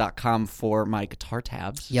ultimateguitar.com for my guitar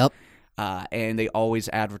tabs. Yep. And they always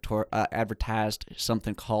advertised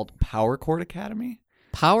something called Power Chord Academy,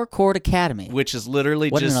 Power Chord Academy. which is literally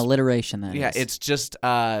What just an alliteration that is. yeah, it's just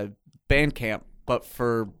band camp, but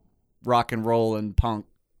for rock and roll and punk.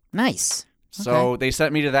 Nice. So they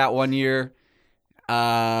sent me to that one year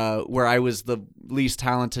where I was the least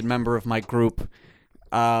talented member of my group.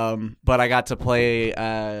 But I got to play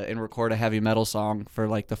and record a heavy metal song for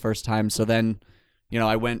like the first time. So then,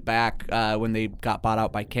 I went back when they got bought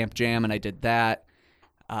out by Camp Jam, and I did that.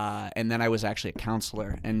 And then I was actually a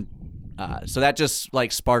counselor. And so that just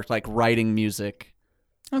like sparked like writing music.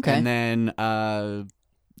 Okay. And then,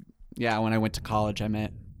 when I went to college, I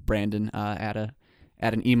met Brandon at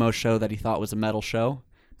an emo show that he thought was a metal show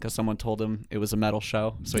because someone told him it was a metal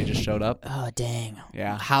show, so he just showed up. Oh, dang.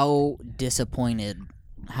 Yeah. How disappointing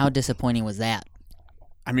was that?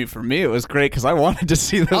 I mean, for me, it was great because I wanted to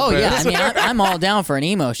see them. Oh, yeah. I mean, I'm all down for an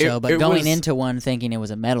emo show, but it going was- into one thinking it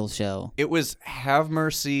was a metal show. It was Have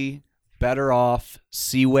Mercy, Better Off,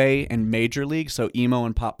 Seaway, and Major League, so emo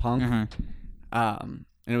and pop punk.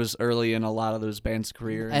 And it was early in a lot of those bands'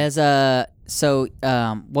 career. What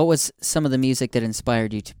was some of the music that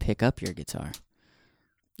inspired you to pick up your guitar?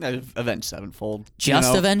 Avenged Sevenfold.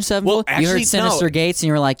 Just Avenged Sevenfold? Well, You heard actually, Sinister no. Gates and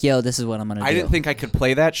you were like, yo, this is what I'm going to do. I didn't think I could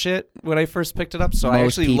play that shit when I first picked it up, so I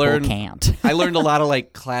Most actually people learned. can't. I learned a lot of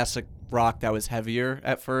like classic rock that was heavier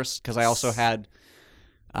at first because I also had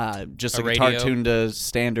just A a guitar radio? tuned to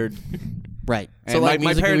standard. Right. So And like my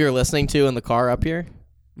music we parents, were listening to in the car up here?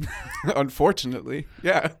 unfortunately,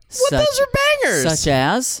 yeah. Those are bangers. Such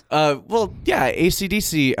as? Well, yeah,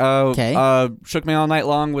 AC/DC. Okay. Shook Me All Night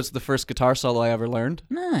Long was the first guitar solo I ever learned,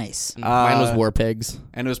 Nice. Mine was War Pigs.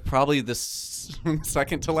 and it was probably the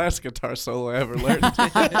second to last guitar solo I ever learned.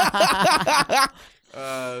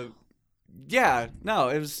 Yeah, no,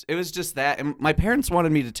 it was just that, and my parents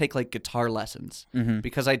wanted me to take like guitar lessons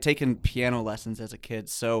because I'd taken piano lessons as a kid.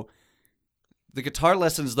 So the guitar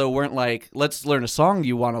lessons though weren't like, let's learn a song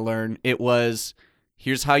you want to learn. It was,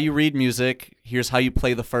 here's how you read music. Here's how you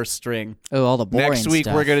play the first string. Oh, all the boring Next week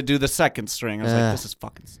stuff. we're gonna do the second string. I was like, this is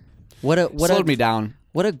fucking slowed me down.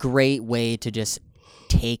 What a great way to just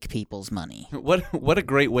take people's money. What a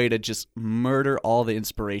great way to just murder all the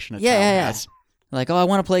inspiration a Yeah, town yeah, yeah. has. Like, oh, I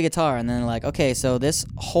want to play guitar. And then they're like, okay, so this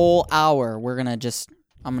whole hour, I'm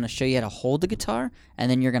going to show you how to hold the guitar,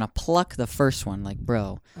 and then you're going to pluck the first one. Like,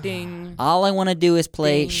 bro, Ding. all I want to do is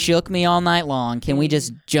play Shook Me All Night Long. Can we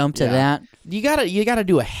just jump to that? You gotta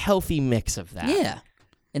do a healthy mix of that. Yeah.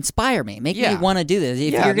 Inspire me. Make me Yeah. want to do this.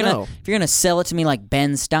 If Yeah, you're no. gonna sell it to me like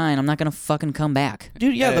Ben Stein, I'm not gonna fucking come back.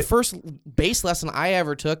 Dude, yeah, the first bass lesson I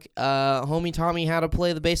ever took, homie taught me how to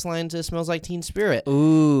play the bass line to Smells Like Teen Spirit.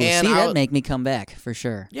 Ooh, And see, I- that'd make me come back for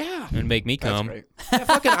sure. Yeah. And make me That's come. great. Yeah,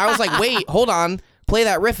 I was like, wait, hold on. Play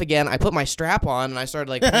that riff again. I put my strap on and I started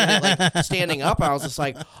like, playing it, like standing up. I was just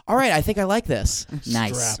like, all right, I think I like this.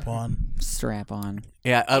 Nice. Strap on.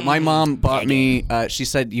 Yeah, my mom bought me. She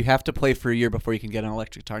said you have to play for a year before you can get an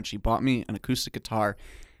electric guitar, and she bought me an acoustic guitar.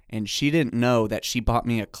 and she didn't know that she bought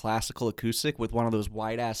me a classical acoustic with one of those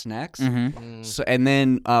wide ass necks. So, and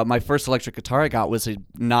then my first electric guitar I got was a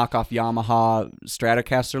knockoff Yamaha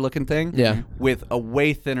Stratocaster looking thing. Yeah. With a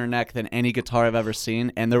way thinner neck than any guitar I've ever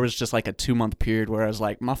seen, and there was just like a 2-month period where I was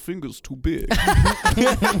like, my finger's too big.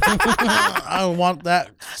 I want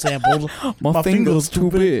that sampled. My finger's too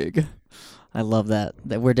big. I love that.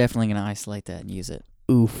 That we're definitely gonna isolate that and use it.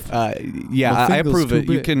 Oof. Yeah, My I finger's approve too it.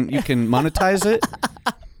 You big. can monetize it,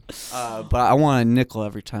 but I want a nickel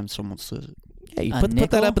every time someone says it. Yeah, you A put that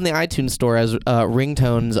nickel? up in the iTunes store as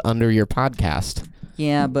ringtones under your podcast.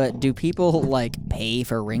 Yeah, but do people like pay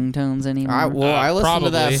for ringtones anymore? I listened to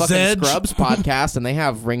that Probably. fucking Zedge. Scrubs podcast, and they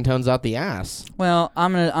have ringtones out the ass. Well,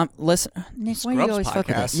 I'm listen. Nick, why do you Scrubs always fuck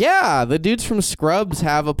with podcast. us? Yeah, the dudes from Scrubs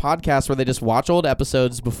have a podcast where they just watch old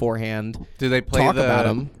episodes beforehand. Do they play Talk the about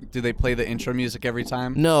 'em. Do they play the intro music every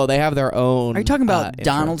time? No, they have their own. Are you talking about intro.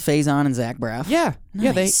 Donald Faison and Zach Braff? Yeah,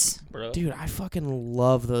 yeah. Nice. Dude, I fucking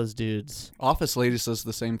love those dudes. Office Lady says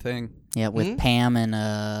the same thing. Yeah, with Pam and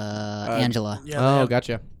Angela. Yeah, Oh, they have-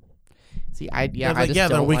 gotcha. See, I yeah, just their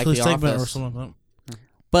don't weekly like the segment Office. or something.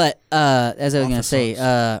 But as I was gonna Office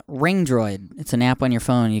say, Ring Droid. It's an app on your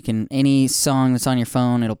phone. You can any song that's on your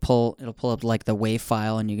phone, it'll pull up like the WAV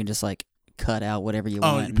file, and you can just like cut out whatever you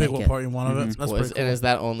Oh, want. you and pick make what it. part you want of it. That's Was- pretty cool. And is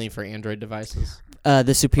that only for Android devices?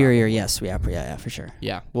 The Superior, yes, yeah, for sure.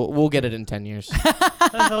 Yeah, we'll get it in 10 years.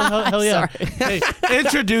 Hell yeah. Hey,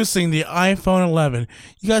 introducing the iPhone 11.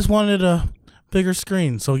 You guys wanted a bigger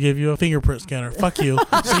screen, so we'll give you a fingerprint scanner. Fuck you.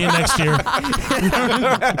 See you next year.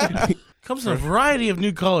 Comes in a variety of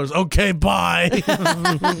new colors. Okay, bye. It's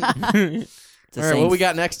the All right, same what we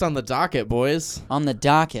got next on the docket, boys? on the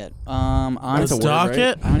docket. That's Honestly, a word, right?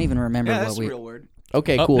 Docket? I don't even remember Yeah, what that's we. a real word.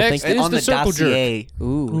 Okay, Up cool. next Thank is on the circle jerk. dossier.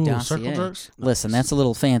 Ooh, dossier. circle jerks? Listen, that's a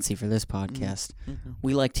little fancy for this podcast.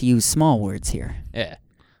 We like to use small words here. Yeah.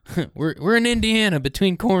 We're in Indiana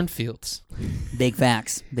between cornfields. Big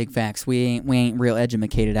facts. Big facts. We ain't real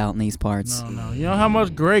educated out in these parts. No. You know how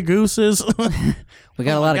much Grey Goose is? We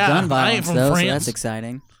got Oh a my lot of God, gun I ain't violence from though, so France. that's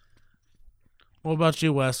exciting. What about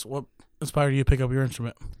you, Wes? What inspired you to pick up your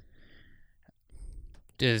instrument?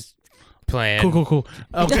 Just playing. Cool.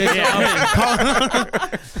 Okay,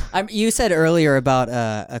 yeah. You said earlier about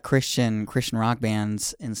a Christian rock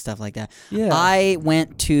bands and stuff like that. Yeah. I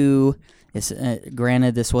went to.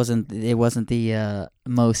 Granted, it wasn't the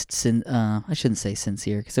most. I shouldn't say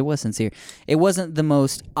sincere because it was sincere. It wasn't the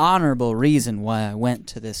most honorable reason why I went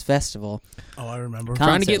to this festival. Oh, I remember.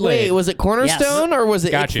 Trying to get Concert. laid. Wait, was it Cornerstone or was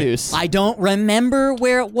it Gotcha. Ichthus? I don't remember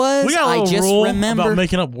where it was. We got a I little just rule remember. about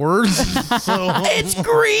making up words. So It's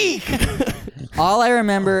Greek. All I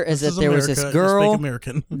remember is this that there was America, this just girl make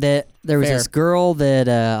American. that there was Fair. this girl that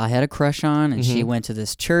I had a crush on, and she went to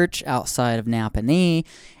this church outside of Napanee,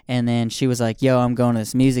 and then she was like, "Yo, I'm going to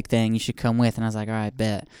this music thing. You should come with." And I was like, "All right,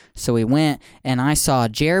 bet." So we went, and I saw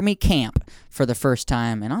Jeremy Camp for the first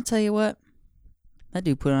time, and I'll tell you what. That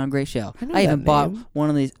dude put on a great show. I know I even that bought name.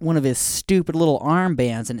 one of his stupid little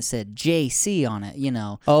armbands, and it said JC on it. You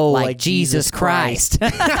know, Oh, like like Jesus Jesus Christ,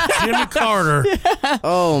 Jimmy Carter.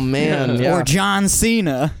 Oh, man. Yeah. or John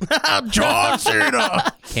Cena. John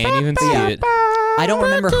Cena. Can't even see it. I don't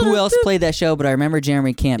remember who else played that show, but I remember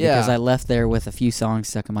Jeremy Camp because Yeah. I left there with a few songs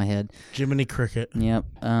stuck in my head. Jiminy Cricket. Yep.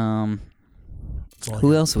 That's all I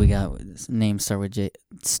Who got. else we got? Names start with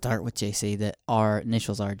JC. That our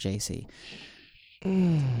initials are JC.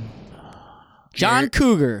 John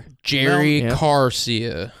Cougar. Jerry Well, yeah.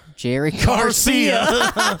 Garcia. Jerry Garcia.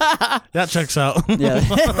 Garcia. That checks out. yeah.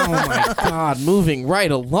 Oh, my God. Moving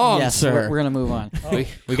right along, yes, sir. we're gonna move on.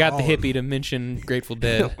 We got the hippie to mention Grateful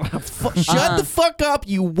Dead. Shut the fuck up,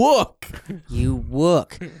 you wook. You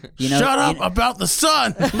wook. You know. Shut up you- about the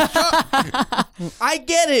sun. I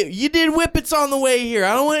get it. You did whippets on the way here.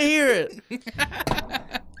 I don't want to hear it.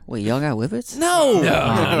 Wait, y'all got whippets? No. Oh,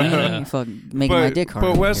 man, you fucking making my dick hard.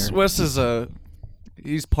 But over Wes here. is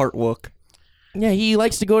he's part wook. Yeah, he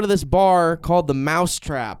likes to go to this bar called the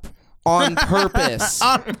Mousetrap on purpose.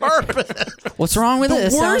 On purpose. What's wrong with the it?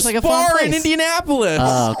 It sounds worst like a fun bar in place. Indianapolis.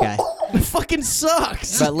 Oh, okay. It fucking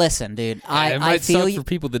sucks. But listen, dude, it I might feel suck you. for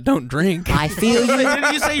people that don't drink. I feel you.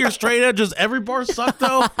 Didn't you say you're straight edge? Does every bar suck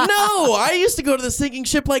though? No, I used to go to the sinking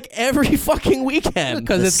ship like every fucking weekend.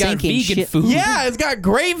 Because The it's got sinking vegan ship- food. Yeah, it's got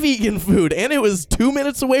great vegan food, and it was 2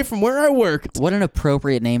 minutes away from where I worked. What an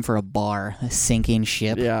appropriate name for a bar, a sinking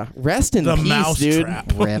ship. Yeah, rest in The peace, mouse dude.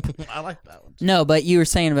 trap. Rip. I like that one. No, but you were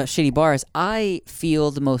saying about shitty bars. I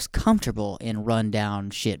feel the most comfortable in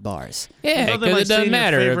rundown shit bars. Yeah, Nothing because like it doesn't seeing your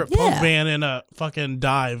matter. favorite punk Yeah. band in a fucking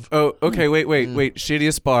dive. Oh, okay. Wait.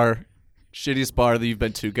 Shittiest bar that you've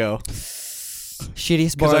been to. Go.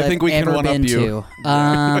 Shittiest 'Cause bar I think I've we can ever one-up been you.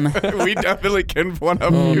 to. We definitely can one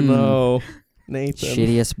up Oh you. no, Nathan.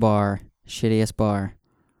 Shittiest bar.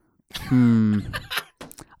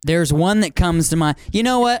 There's one that comes to mind. You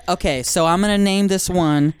know what? Okay, so I'm going to name this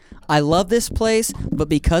one. I love this place, but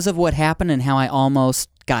because of what happened and how I almost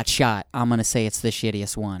got shot, I'm going to say it's the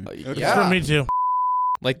shittiest one. It's for me too.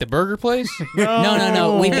 Like the burger place?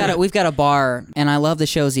 No. We've got a bar, and I love the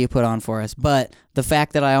shows that you put on for us. But the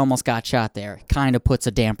fact that I almost got shot there kind of puts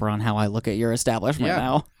a damper on how I look at your establishment Yeah.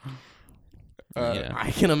 now. Yeah.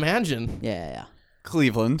 I can imagine. Yeah.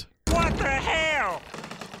 Cleveland. What the hell?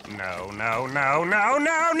 No.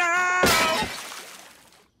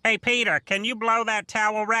 Hey, Peter, can you blow that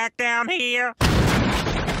towel rack down here?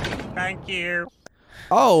 Thank you.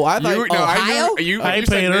 Oh, I thought Ohio? You Hi,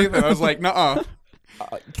 said Peter. Nathan. I was like, nuh-uh.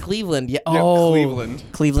 Cleveland. Yeah. Yeah, Oh, Cleveland.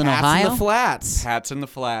 Cleveland, Hats in Ohio? the flats. Hats in the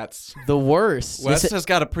flats. The worst. Wes has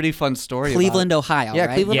got a pretty fun story Cleveland, about Ohio, Yeah,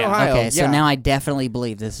 right? Cleveland, Yeah. Ohio. Okay, so yeah. now I definitely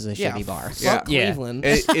believe this is a yeah. shitty bar. Fuck Yeah. Cleveland.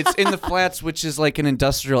 it. It's in the flats, which is like an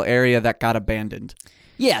industrial area that got abandoned.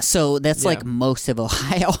 Yeah, so that's Yeah. like most of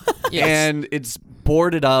Ohio. Yes. And it's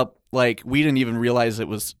boarded up. Like, we didn't even realize it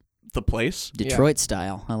was the place. Detroit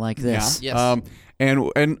style. I like this. Yes.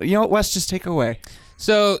 And you know what, Wes, just take away.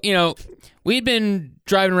 So, we'd been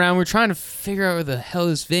driving around. We were trying to figure out where the hell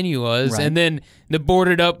this venue was. Right. And then the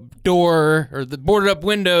boarded up door, or the boarded up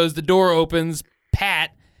windows, the door opens.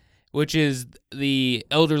 Pat, which is the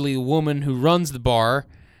elderly woman who runs the bar,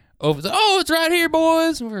 opens, oh, it's right here,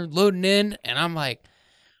 boys. And we're loading in. And I'm like,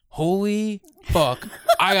 holy fuck,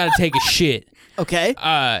 I got to take a shit. Okay.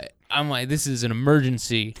 I'm like, this is an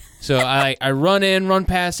emergency. So I run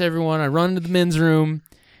past everyone. I run to the men's room,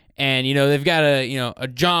 and they've got a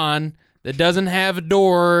John that doesn't have a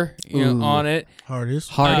door on it. Hardee's.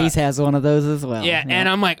 Hardee's has one of those as well. Yeah, and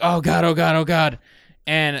I'm like, oh god,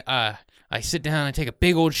 and I sit down, I take a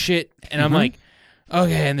big old shit, and I'm like,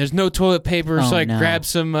 okay, and there's no toilet paper, so I no. grab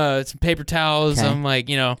some paper towels. Okay. I'm like,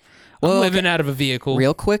 I'm Well, living out of a vehicle.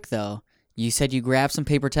 Real quick though, you said you grabbed some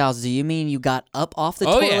paper towels. Do you mean you got up off the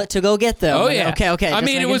Oh, toilet yeah. to go get them? Oh yeah. Okay. I just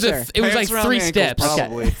mean, it making was sure. it was Pants like around 3 the ankles, steps.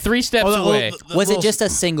 probably. 3 steps away. Was it just a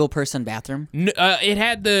single person bathroom? It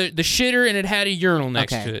had the shitter and it had a urinal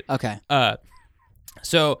next to it. Okay.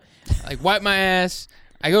 So I wipe my ass.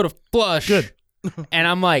 I go to flush. Good. And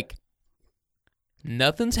I'm like,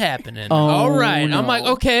 nothing's happening. Oh, All right. no. I'm like,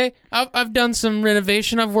 okay. I've done some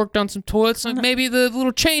renovation. I've worked on some toilets. Like maybe the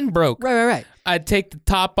little chain broke. Right. I take the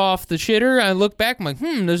top off the shitter. I look back. I'm like,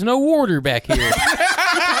 there's no water back here.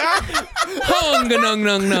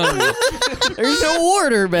 Hung-a-nung-nung-nung. There's no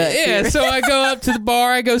water back Yeah, here. so I go up to the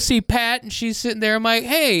bar. I go see Pat, and she's sitting there. I'm like,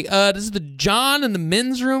 hey, does the John in the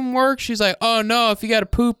men's room work? She's like, oh, no, if you got to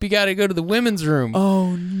poop, you got to go to the women's room.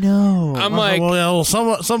 Oh no! I'm like,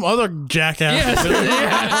 some other jackass.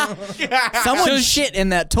 Someone so shit in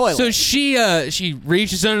that toilet. so she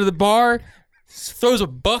reaches under the bar, throws a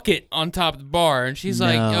bucket on top of the bar, and she's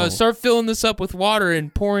like, No. start filling this up with water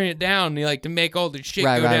and pouring it down, to make all the shit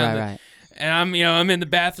go down. Right. And I'm in the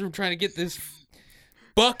bathroom trying to get this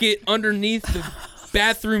bucket underneath the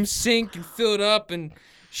bathroom sink and fill it up, and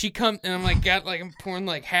she comes, and I'm like, I'm pouring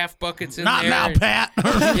like half buckets in Not there. now, and, Pat.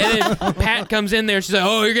 and then Pat comes in there. She's like,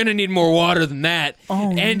 "Oh, you're gonna need more water than that."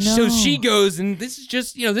 Oh, and no. so she goes, and this is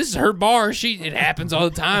just, this is her bar. It happens all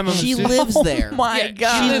the time. I'm She assuming. lives there. my Yeah,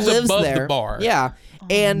 God. she lives above there. the bar. Yeah.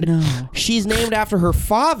 And no. she's named after her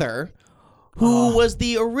father, who was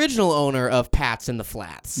the original owner of Pat's in the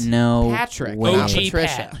Flats. No Patrick. way. not OG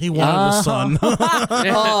Patricia. Pat. He wanted a son.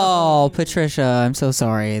 Oh, Patricia, I'm so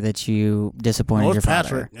sorry that you disappointed Well, your it's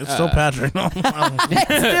Patrick. father. It's still Patrick.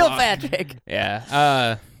 Still Patrick.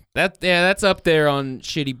 Yeah. That's up there on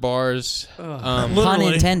shitty bars. Pun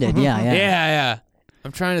Literally. intended. Yeah. Yeah.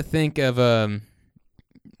 I'm trying to think of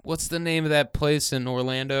what's the name of that place in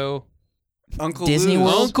Orlando? Uncle Disney Lou's.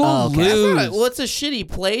 World? Uncle Oh, okay. Lou's. Well, it's a shitty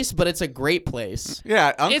place, but it's a great place.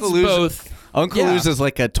 Yeah, Uncle It's Lou's. both. Uncle Yeah. Lou's is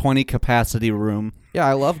like a 20 capacity room, Yeah,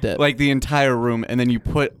 I loved it. like the entire room, and then you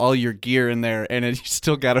put all your gear in there, and you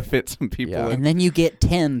still got to fit some people Yeah. in. And then you get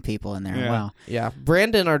 10 people in there. Yeah. Wow. Yeah,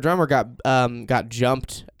 Brandon, our drummer, got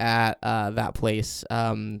jumped at that place.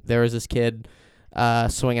 There was this kid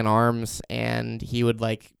swinging arms, and he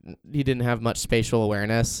didn't have much spatial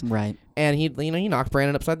awareness, Right. and he knocked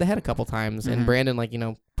Brandon upside the head a couple times, and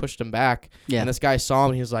Brandon pushed him back. Yeah. And this guy saw him,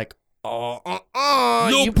 and he was like, No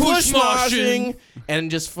you push push moshing, and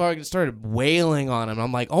just fucking started wailing on him.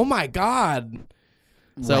 I'm like, oh my god.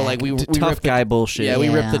 So Whack. we Tough ripped guy bullshit. Yeah, we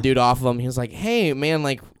ripped Yeah. the dude off of him. He was like, "Hey, man,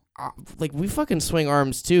 we fucking swing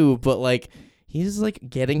arms too, but he's like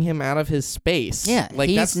getting him out of his space. Yeah, like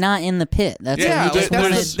he's that's not in the pit. That's Yeah, what he just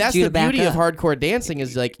wanted that's you the to back beauty up. of hardcore dancing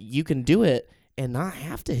is like you can do it and not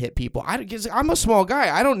have to hit people. I'm a small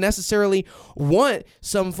guy. I don't necessarily want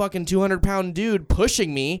some fucking 200-pound dude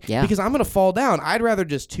pushing me because I'm gonna fall down. I'd rather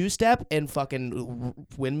just two-step and fucking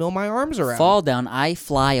windmill my arms around. Fall down, I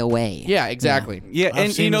fly away. Yeah, exactly. Yeah, I've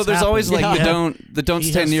and seen there's this always happen. like Yeah. the don't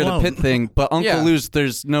He stand has near flown. the pit thing, but Uncle Yeah. Lou's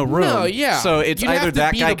there's no room. No, yeah. So it's You'd either have to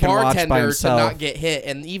that be guy the can watch by bartender to himself. not get hit,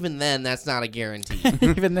 and even then, that's not a guarantee.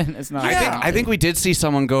 Even then, it's not. I think we did see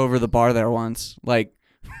someone go over the bar there once. Like,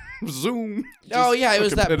 zoom. Oh yeah, it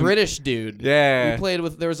was fucking that hit him. British dude. Yeah. We played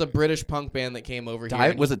with. There was a British punk band that came over here.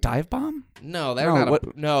 and Was it Dive Bomb? No, they're No, not.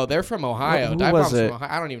 what- No, they're from Ohio. who Dive was Bomb's it? from Ohio.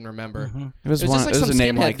 I don't even remember. It was It was one. just like it was some a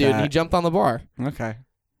name skinhead like dude, and he that. jumped on the bar. Okay.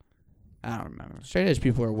 I don't remember. Straight edge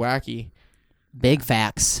people are wacky. Big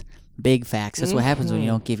facts. Big facts. That's what happens when you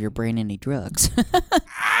don't give your brain any drugs.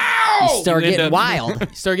 Ow! You start You end getting up- wild.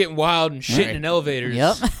 You start getting wild and shitting in elevators.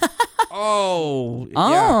 Yep. Oh.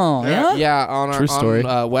 Oh, yeah. Yeah, on True story.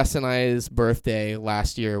 Wes and I's birthday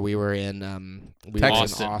last year, we were in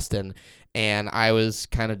Texas. Austin, and I was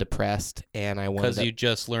kind of depressed, and I wanted Because to. you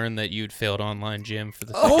just learned that you'd failed online gym for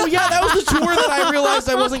the Oh yeah, that was the tour that I realized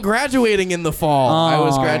I wasn't graduating in the fall. I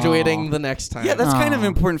was Aw. graduating the next time. Yeah, that's kind of Aw. an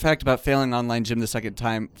important fact about failing online gym the second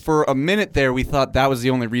time. For a minute there, we thought that was the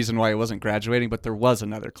only reason why I wasn't graduating, but there was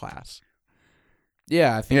another class.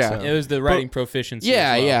 yeah, I think Yeah. so. It was the writing proficiency.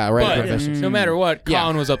 Yeah, as well. yeah, writing But proficiency. No matter what, Yeah.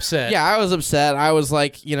 Colin was upset. Yeah, I was upset. I was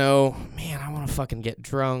like, man, I want to fucking get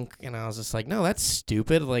drunk. And I was just like, no, that's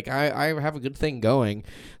stupid. Like, I have a good thing going.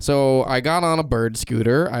 So I got on a bird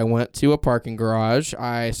scooter. I went to a parking garage.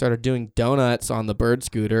 I started doing donuts on the bird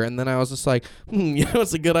scooter. And then I was just like,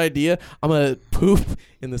 it's a good idea. I'm going to poop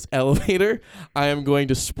in this elevator. I am going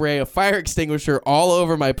to spray a fire extinguisher all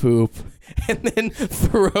over my poop. And then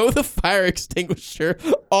throw the fire extinguisher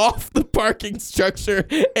off the parking structure,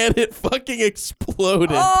 and it fucking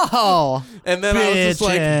exploded. Oh. And then I was just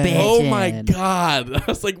like, Bitchin'. oh my Bitchin'. God. I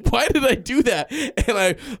was like, why did I do that? And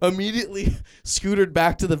I immediately scootered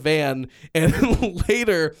back to the van. And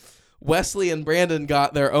later, Wesley and Brandon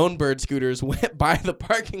got their own bird scooters, went by the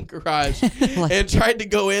parking garage, and tried to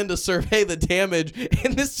go in to survey the damage.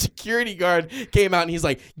 And this security guard came out and he's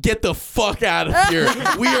like, get the fuck out of here.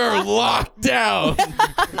 We are locked down.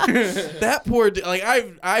 That poor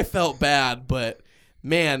I felt bad, but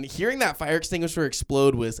man, hearing that fire extinguisher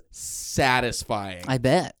explode was satisfying. I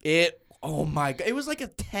bet. Oh my God. It was like a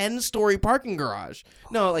 10-story parking garage.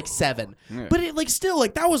 No, like 7. Yeah. But it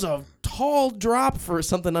that was a tall drop for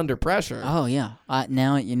something under pressure. Oh yeah.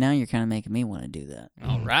 Now you're kind of making me want to do that.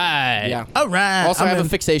 All right. Yeah. All right. Also, I have I'm a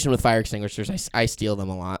fixation with fire extinguishers. I steal them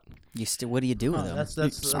a lot. What do you do with them? That's I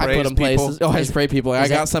Sprays put them people. places. Oh, I spray people. I is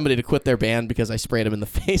that- got somebody to quit their band because I sprayed him in the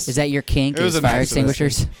face. Is that your kink? It was Is an fire accident.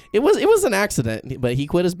 extinguishers? It was an accident, but he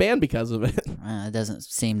quit his band because of it. It doesn't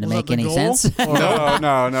seem to Was make that the any goal? sense.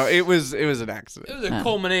 No. It was an It accident. was a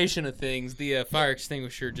culmination of things. The fire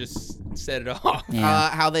extinguisher just set it off. Yeah.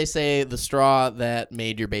 How they say the straw that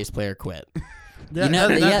made your bass player quit. Yeah, You know-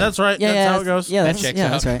 yeah, that's right. Yeah, that's yeah, how it goes. Yeah, That that's, checks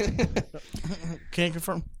yeah, out. that's right. Can't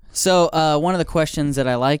confirm. So one of the questions that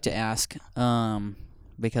I like to ask,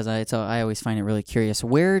 because I always find it really curious,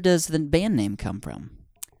 where does the band name come from?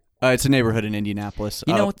 It's a neighborhood in Indianapolis.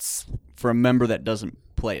 You know, it's for a member that doesn't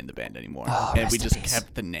play in the band anymore, and rest we in just peace.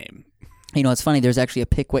 kept the name. it's funny. There's actually a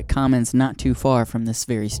Pickwick Commons not too far from this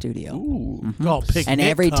very studio. Oh, pick And Nick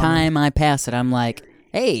every Common. time I pass it, I'm like,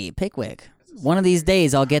 "Hey, Pickwick! One of these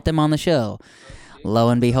days, I'll get them on the show." Lo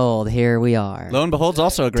and behold, here we are. Lo and Behold's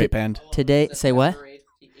also a great band. Today, say what?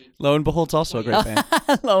 Lo and Behold's also a great band.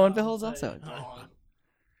 Lo and behold's also.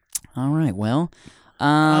 All right. Well,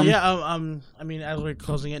 I mean, as we're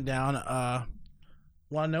closing it down,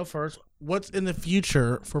 want to know first what's in the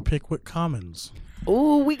future for Pickwick Commons?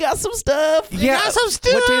 Ooh, we got some stuff. What day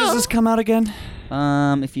does this come out again?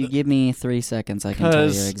 if you give me 3 seconds, I can tell you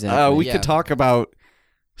Because exactly. we Yeah. could talk about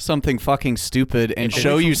something fucking stupid and A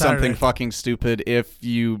show week you from Saturday. something fucking stupid if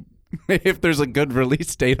there's a good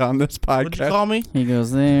release date on this What'd you podcast. call me? He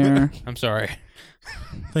goes there. I'm sorry.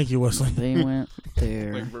 Thank you, Wesley. They went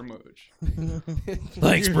there.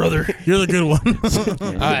 Thanks, brother. You're the good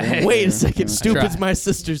one. Hey. Wait a second. That's Stupid's right. my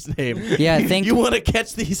sister's name. Yeah, I think You want to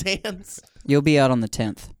catch these hands? you'll be out on the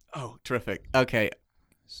 10th. Oh, terrific. Okay.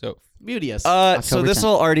 So Beauteous. So October this 10th.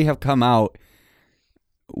 will already have come out.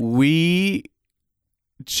 We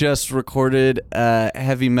just recorded a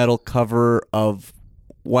heavy metal cover of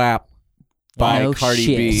WAP by Oh, Cardi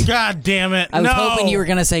shit. B. God damn it! I was no. hoping you were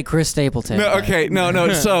gonna say Chris Stapleton. No, but- okay,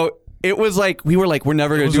 no. So it was like we were like, we're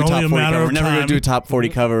never gonna was do only top a 40 matter cover. of We're never gonna time. do top 40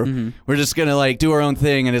 cover. We're just gonna like do our own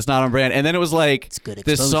thing, and it's not on brand. And then it was like It's good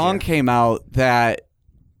this song exposure. came out that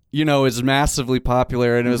is massively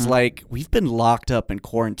popular, and it was like we've been locked up in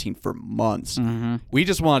quarantine for months. We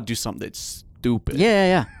just want to do something that's stupid.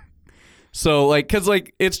 Yeah. So like, cause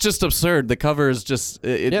like it's just absurd. The cover is just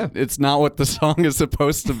it's not what the song is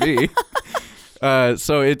supposed to be.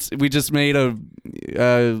 So we just made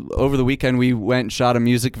over the weekend we went and shot a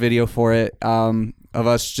music video for it of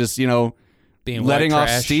us just Being letting white off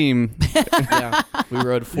trash. steam. Yeah, we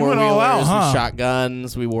rode You went all out, four-wheelers, huh? we shot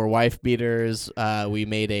guns, we wore wife beaters, we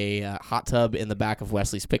made a hot tub in the back of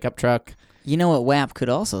Wesley's pickup truck. You know what WAP could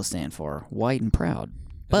also stand for? White and proud.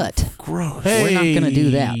 But Gross. we're not gonna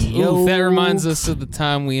do that. Ooh, that reminds us of the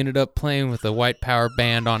time we ended up playing with a white power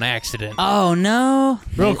band on accident. Oh no!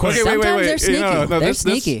 Real quick. Okay, wait, Sometimes wait. they're sneaky. No, They're this-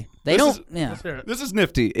 sneaky. They this don't. is- Yeah. This is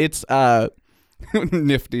nifty. It's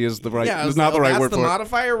nifty is the right. Yeah, is not the right that's word the for it.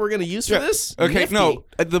 modifier we're gonna use for this. Okay, Nifty. no.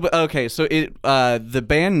 So the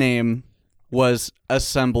band name was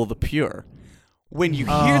Assemble the Pure. When you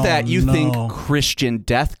hear Oh, that, you no. think Christian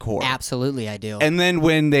deathcore. Absolutely, I do. And then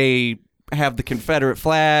when they have the Confederate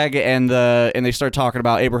flag and they start talking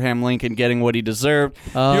about Abraham Lincoln getting what he deserved,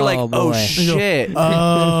 you're like, oh boy. shit.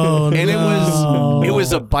 Oh, And no. it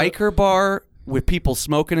was a biker bar with people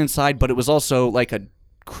smoking inside, but it was also like a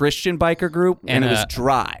Christian biker group, and it was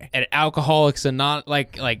dry. And Alcoholics and not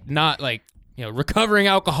recovering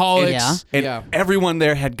alcoholics. Yeah. And Yeah. everyone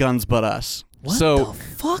there had guns but us. What so the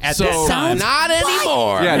fuck? At So- that time. Not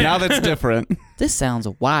anymore. yeah, now that's different. This sounds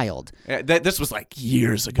wild. This was like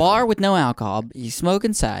years ago. Bar with no alcohol. You smoke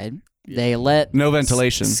inside. They let No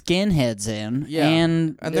ventilation. skinheads in. Yeah.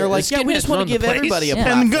 And they're like, the yeah, we skinheads just want run to the give place. everybody a Yeah.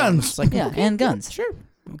 platform. And guns. It's like, yeah, okay, and guns. Sure.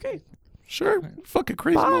 Okay. Sure, fucking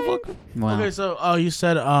crazy motherfucker. Wow. Okay, so you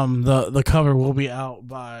said the cover will be out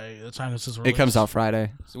by the time this is released. It comes out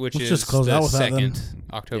Friday. Which Let's is just close the out with that, then. 2nd,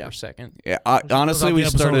 October 2nd. Yeah, close honestly, out we the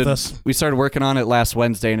episode with started this. we started working on it last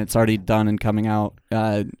Wednesday, and it's already done and coming out.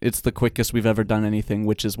 It's the quickest we've ever done anything,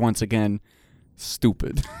 which is once again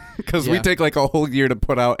stupid because we Yeah. take like a whole year to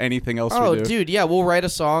put out anything else. Oh, we do. dude, yeah, we'll write a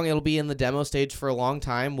song. It'll be in the demo stage for a long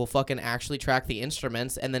time. We'll fucking actually track the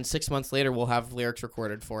instruments, and then 6 months later, we'll have lyrics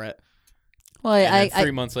recorded for it. Well, And I, then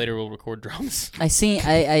 3 months later, we'll record drums.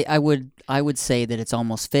 I would say that it's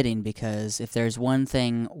almost fitting because if there's one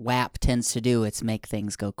thing WAP tends to do, it's make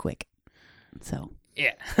things go quick. So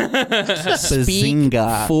Yeah. Speak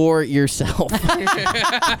Bazinga. for yourself.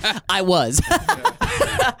 I was.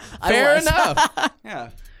 Fair was. enough. Yeah,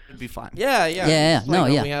 it'd be fine. Yeah. Yeah. No,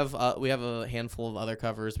 yeah. We have a handful of other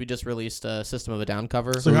covers. We just released a System of a Down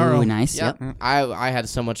cover. Cigar. Ooh, nice. Yeah, Yep. I had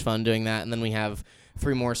so much fun doing that, and then we have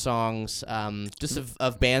 3 more songs, just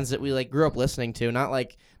of bands that we like grew up listening to, not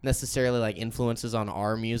like necessarily like influences on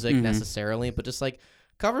our music necessarily, but just like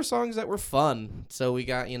cover songs that were fun. So we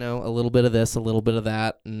got a little bit of this, a little bit of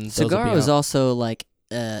that, and those will Cigar be was out. also like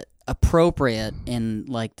appropriate in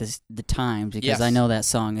like the times because Yes. I know that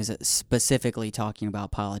song is specifically talking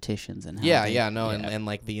about politicians and how they- and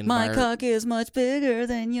like the My environment. cock is much bigger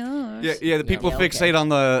than yours. Yeah. The people Yeah, fixate okay. on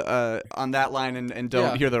the on that line and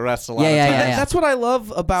don't Yeah. hear the rest a lot. Yeah, of yeah, times. yeah. That's what I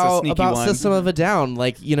love about sneaky one. System of a Down.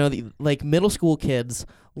 Like like middle school kids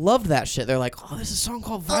loved that shit. They're like, oh, there's a song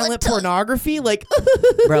called Violent Pornography. Like,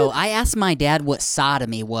 Bro, I asked my dad what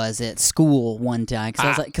sodomy was at school one time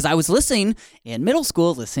because I was listening in middle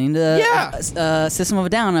school, listening to System of a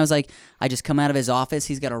Down. And I was like, I just come out of his office.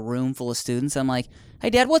 He's got a room full of students. I'm like, hey,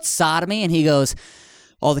 Dad, what's sodomy? And he goes,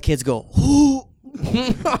 all the kids go, ooh.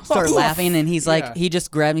 Start laughing, and he's like, Yeah. he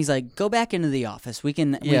just grabbed me. He's like, go back into the office. We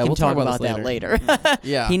can we'll talk talk about about this that later.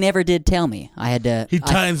 Yeah. He never did tell me. I had to. He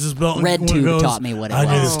I- tightens his belt. Red and Tube goes, taught me what it I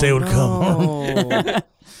knew was. this day would come.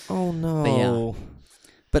 Oh no.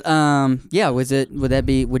 But yeah,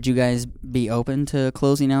 would you guys be open to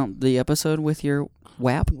closing out the episode with your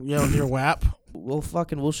WAP? Yeah, with your WAP.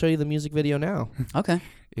 We'll show you the music video now. Okay.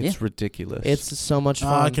 It's ridiculous. It's so much I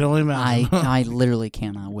fun. can only imagine. I literally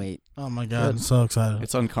cannot wait. Oh my god, I'm so excited.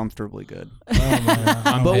 It's uncomfortably good. Oh my god.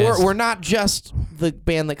 I'm But pissed. we're not just the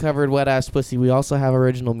band that covered Wet Ass Pussy. We also have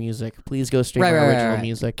original music. Please go stream Right, our right, original right.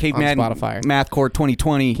 music Caveman on Spotify. Mathcore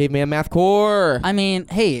 2020. Caveman Mathcore. I mean,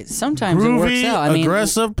 hey, sometimes it works groovy, out. I mean,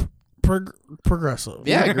 aggressive, progressive.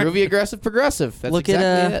 Yeah, groovy, aggressive, progressive. That's look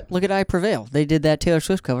exactly at it. look at I Prevail. They did that Taylor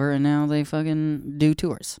Swift cover, and now they fucking do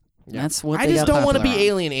tours. Yeah. That's what I they just got don't want to be popular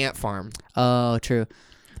Alien Ant Farm. on. Oh, true.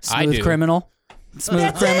 I Smooth do. Criminal. Smooth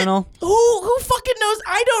That's Criminal. Who fucking knows?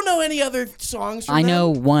 I don't know any other songs from I them. know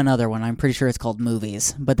one other one. I'm pretty sure it's called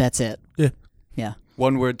Movies, but that's it. Yeah. Yeah.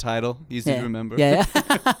 One word title, easy Yeah. to remember. Yeah,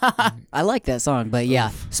 I like that song, but yeah,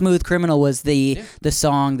 "Smooth Criminal" was the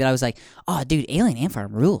song that I was like, "Oh, dude, Alien Ant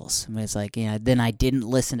Farm rules." I mean, it's like, yeah. Then I didn't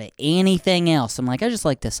listen to anything else. I'm like, I just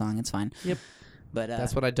like this song. It's fine. Yep. But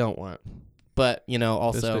That's what I don't want. But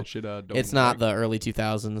also, it's not the early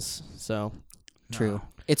 2000s, so. true.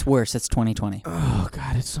 It's worse. It's 2020. Oh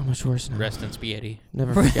God, it's so much worse now. Rest in spaghetti.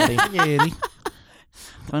 Never forgetting.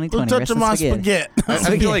 2020. Don't touch rest in my spaghetti. spaghetti.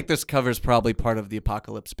 I feel like this covers probably part of the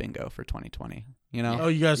apocalypse bingo for 2020. You know? Oh,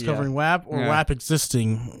 you guys Yeah. covering WAP or Yeah. WAP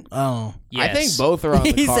existing? Oh. Yes. I think both are on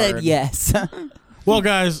the He card. said yes. Well,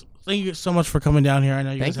 guys, thank you so much for coming down here. I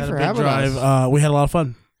know you Thank guys you had a for big having drive. us. We had a lot of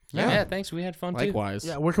fun. Yeah, thanks. We had fun too. Likewise.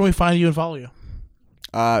 Yeah, where can we find you and follow you?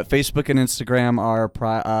 Facebook and Instagram are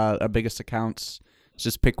our biggest accounts. It's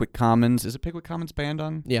just Pickwick Commons. Is it Pickwick Commons Band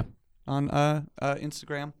on Yeah.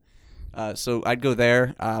 Instagram? So I'd go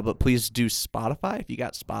there, but please do Spotify if you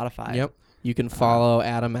got Spotify. Yep. You can follow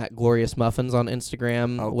Adam at Glorious Muffins on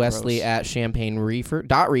Instagram, Oh, Wesley gross. at Champagne Reefer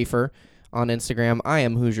on Instagram. I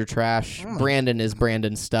am Hoosier Trash. Brandon is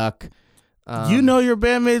Brandon Stuck. You know your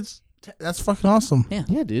bandmates. That's fucking awesome. Yeah.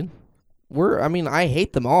 Yeah, dude. I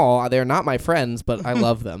hate them all. They're not my friends, but I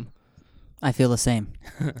love them. I feel the same.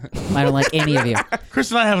 I don't like any of you. Chris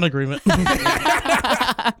and I have an agreement.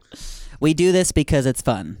 We do this because it's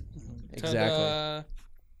fun. Exactly.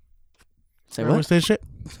 Say Everyone what? say shit.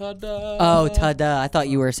 Ta-da. Oh, ta-da. I thought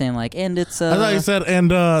you were saying like, and it's I thought you said,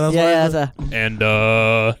 and that's why I yeah, said-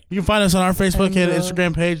 And You can find us on our Facebook and And,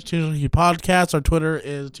 Instagram page, Two Junkies Podcast. Our Twitter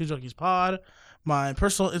is Two Junkies Pod. My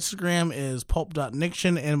personal Instagram is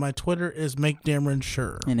pulp.niction, and my Twitter is Make Dameron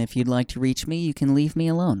Sure. and if you'd like to reach me, you can leave me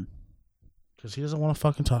alone. Because he doesn't want to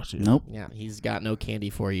fucking talk to you. Nope. Yeah, he's got no candy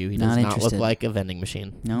for you. He Not does not interested. look like a vending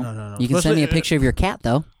machine. No. No. You can send me a Especially- picture of your cat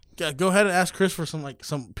though. Yeah, go ahead and ask Chris for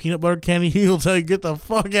some peanut butter candy. He'll tell you, get the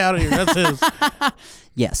fuck out of here. That's his.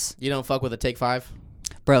 Yes. You don't fuck with a Take 5?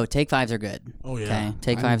 Bro, take fives are good. Oh, yeah. Okay.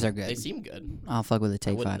 Take fives are They good. seem good. I'll fuck with a I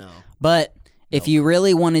take wouldn't five. know. But if you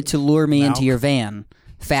really wanted to lure me into Malk. your van,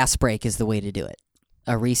 Fast Break is the way to do it.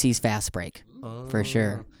 A Reese's Fast Break. For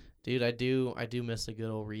sure. Dude, I do miss a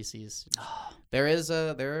good old Reese's. There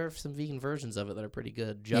are some vegan versions of it that are pretty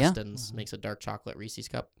good. Yeah? Justin's makes a dark chocolate Reese's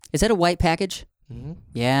cup. Is that a white package? Mm-hmm.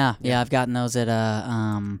 Yeah. I've gotten those at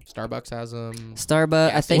Starbucks has them.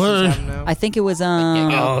 Starbucks. I think What? I think it was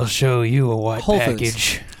I'll show you a white Whole Foods.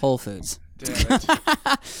 package. Whole Foods.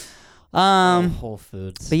 Whole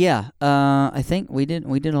Foods. But yeah, I think we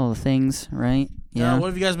did all the things, right? Yeah. What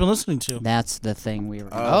have you guys been listening to? That's the thing we were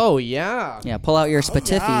Oh yeah. Yeah, pull out your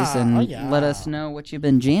Spatiffies yeah. and Oh, yeah. let us know what you've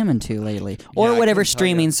been jamming to lately. Or I whatever can tell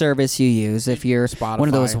streaming service you use. If you're one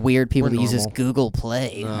of those Spotify. weird people We're that uses normal. Google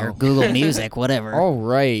Play No. or Google Music, whatever. All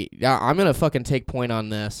right. Yeah, I'm gonna fucking take point on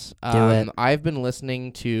this. Do it. I've been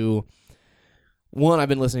listening to. I've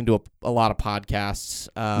been listening to a lot of podcasts.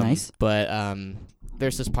 Nice. But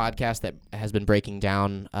there's this podcast that has been breaking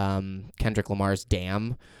down Kendrick Lamar's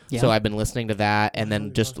 "Damn." Yeah. So I've been listening to that, and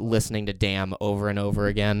then just listening to "Damn" over and over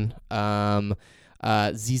again.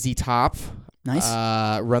 ZZ Top.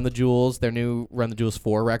 Nice. Run the Jewels, their new Run the Jewels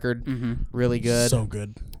 4 record. Mm-hmm. Really good. So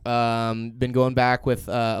good. Been going back with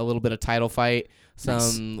a little bit of Title Fight,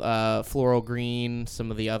 some Floral Green,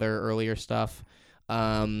 some of the other earlier stuff.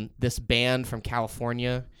 This band from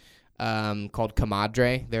California called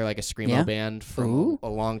Comadre. They're like a screamo Yeah? band from Ooh. a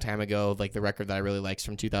long time ago. Like the record that I really liked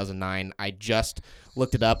from 2009. I just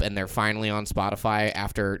looked it up, and they're finally on Spotify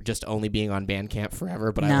after just only being on Bandcamp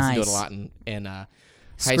forever. But I listened to it a Nice. lot in high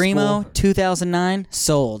Screamo school. 2009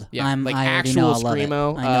 sold. Yeah, I like already actual know I love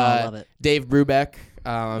screamo. it. I know I love it. Dave Brubeck,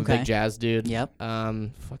 Okay. big jazz dude. Yep.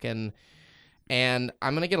 Fucking, and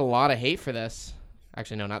I'm gonna get a lot of hate for this.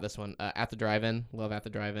 Actually, no, not this one. At the Drive-In, love At the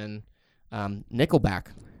Drive-In. Nickelback,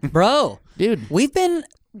 Bro, dude. we've been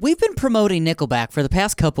promoting Nickelback for the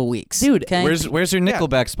past couple weeks. Dude, okay? Where's your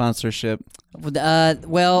Nickelback sponsorship?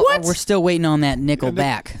 Well, we're still waiting on that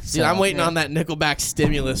Nickelback. Dude, so. I'm waiting on that Nickelback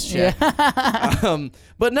stimulus check.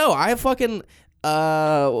 But no, I fucking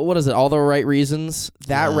what is it? All the Right Reasons.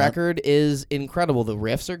 That Yeah. record is incredible. The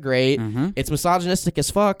riffs are great. Mm-hmm. It's misogynistic as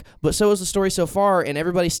fuck, but so is the story so far, and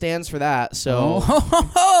everybody stands for that. So,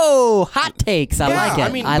 Hot takes. I Yeah, like it. I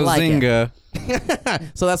mean, I like it. Bazinga.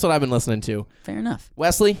 so that's what I've been listening to. Fair enough.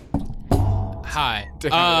 Wesley, Hi.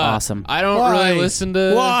 Awesome. I don't Why? really listen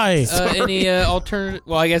to Why? any alternative.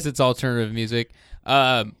 Well, I guess it's alternative music.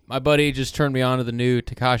 My buddy just turned me on to the new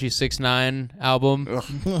Tekashi 6ix9ine album.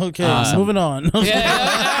 Okay, moving on.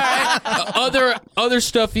 Yeah, all right. Other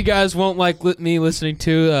stuff you guys won't like me listening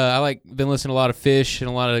to. I been listening to a lot of Fish and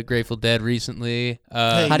a lot of Grateful Dead recently.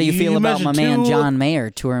 How do you feel you about my mentioned man two- John Mayer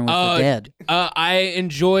touring with the Dead? I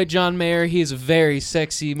enjoy John Mayer. He's a very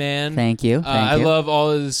sexy man. Thank you. I Thank you. love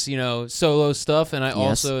all his solo stuff, and I Yes.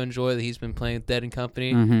 also enjoy that he's been playing with Dead and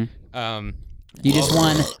Company. Mhm. You just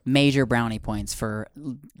won major brownie points for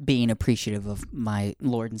being appreciative of my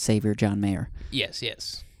Lord and Savior John Mayer.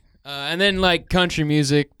 Yes. And then like country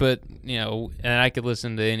music, but and I could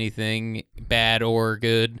listen to anything, bad or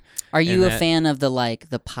good. Are you And a that- fan of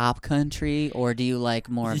the pop country, or do you like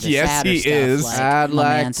more of the Yes, sadder he stuff? is. Like I'd my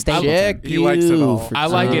man like to Stapleton? check He likes it all. for I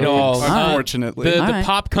like it all. time. Unfortunately. The All right.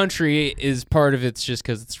 pop country is part of it's just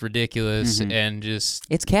because it's ridiculous and just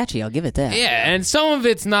It's catchy. I'll give it that. yeah, and some of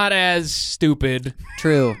it's not as stupid.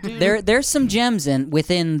 True. There's some gems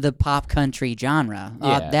within the pop country genre.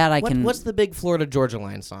 Yeah. That I can. What's the big Florida Georgia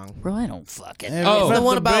Line song? Bro, I don't fucking. Oh. It's the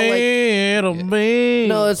one about like.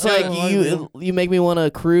 No, it's like you make me want to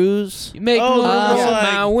cruise. You make me roll like-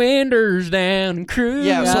 my windows down and cruise.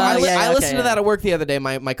 Yeah, so I okay, listened to that yeah. at work the other day.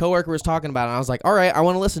 My coworker was talking about it, and I was like, all right, I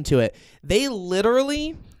want to listen to it.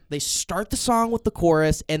 They start the song with the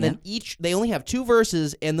chorus, and then they only have 2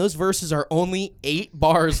 verses, and those verses are only 8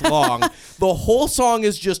 bars long. The whole song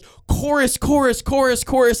is just chorus, chorus, chorus,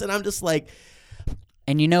 chorus, and I'm just like,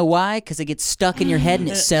 And you know why? Because it gets stuck in your head and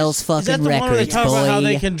it sells Is that fucking the one where they records, talk about how boy.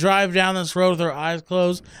 they can drive down this road with their eyes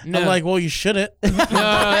closed? No. I'm like, well, you shouldn't. No,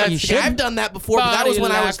 that's You I've done that before, but that was Body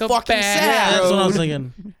when I was like a fucking bad sad. That's what I was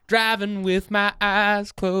thinking. driving with my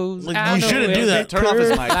eyes closed. Like, I you know shouldn't do every that. Turn off his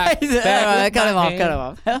curve mic. like back with my hand.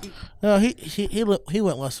 off. No, he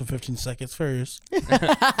went less than 15 seconds. Fair use.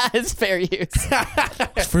 It's fair use.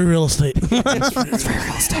 It's free real estate.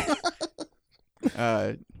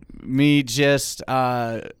 Me just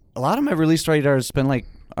a lot of my release radar has been like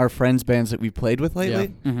our friends' bands that we played with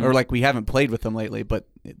lately, or like we haven't played with them lately, but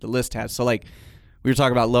the list has. So like we were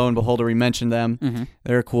talking about Lo and Beholder, we mentioned them.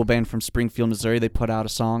 They're a cool band from Springfield, Missouri. They put out a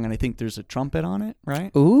song, and I think there's a trumpet on it,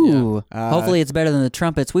 right? Ooh. Yeah. Hopefully it's better than the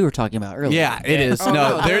trumpets we were talking about earlier. Yeah, it is.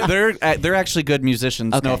 No, they're actually good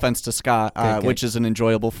musicians. Okay. No offense to Scott, Good. which is an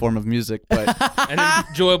enjoyable form of music, but An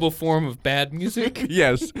enjoyable form of bad music.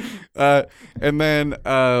 yes. And then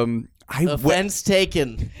Offense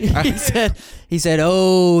taken. He said,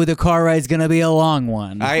 "Oh, the car ride's gonna be a long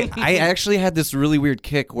one." I actually had this really weird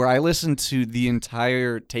kick where I listened to the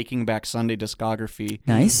entire Taking Back Sunday discography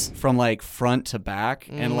Nice. from like front to back,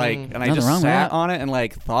 and I Nothing just wrong with sat that. on it and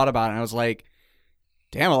like thought about it, and I was like,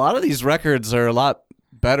 damn, a lot of these records are a lot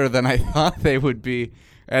better than I thought they would be.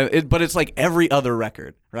 But it's like every other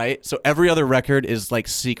record, right? So every other record is like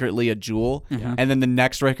secretly a jewel, and then the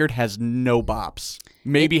next record has no bops,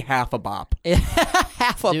 maybe half a bop.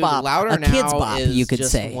 Half a Dude, bop. Louder a Now kid's bop, is you could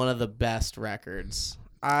just say. one of the best records.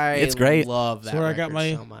 It's great. Love that That's where I got record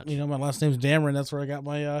my, so much. my last name's Dameron. That's where I got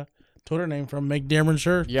my Twitter name from. Make Dameron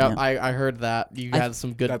sure. Yep, Yeah. I heard that. You had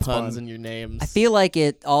some good That's puns fun. in your names. I feel like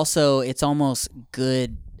it's almost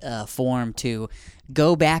good form to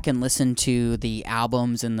go back and listen to the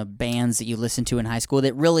albums and the bands that you listened to in high school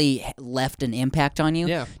that really left an impact on you.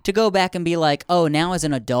 Yeah. To go back and be like, oh, now as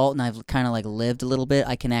an adult and I've kind of like lived a little bit,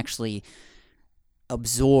 I can actually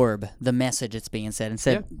absorb the message that's being said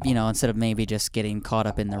instead of maybe just getting caught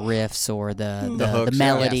up in the riffs or the hooks, yeah.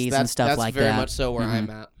 melodies Yes, and stuff that's like very that. much so where I'm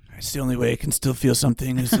at. It's the only way I can still feel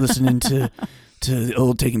something is listening to the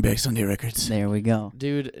old Taking Back Sunday records. There we go.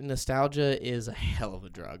 Dude, nostalgia is a hell of a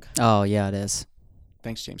drug. Oh yeah, it is.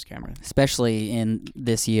 Thanks, James Cameron. Especially in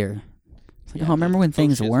this year. It's like, remember when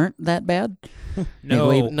things shit. weren't that bad? No.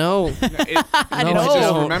 Wait, No. I No, know.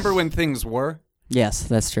 just remember when things were. Yes,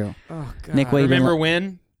 that's true. Oh, God. Nick, what Remember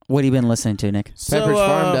when? have you been listening to, Nick? Pepperidge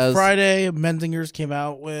Farm does. Friday, Menzingers came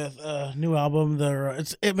out with a new album.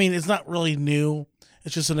 It's not really new.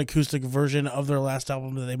 It's just an acoustic version of their last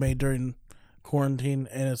album that they made during quarantine,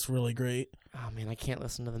 and it's really great. Oh, man, I can't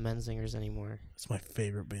listen to the Menzingers anymore. It's my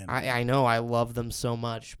favorite band. I know I love them so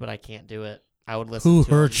much, but I can't do it. I would listen Who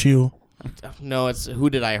to hurt you? them. No, it's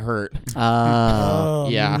Who Did I Hurt? Yeah.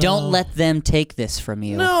 Yeah. Don't let them take this from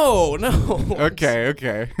you. No. Okay.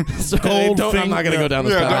 Sorry, I'm not going to go down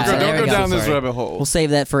this path. go- don't go down this Sorry. rabbit hole. We'll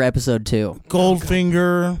save that for episode 2.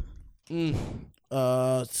 Goldfinger. Mm.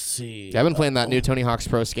 Let's see. Yeah, I've been playing that new Tony Hawk's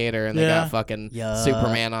Pro Skater, and they Yeah. got fucking Yuck.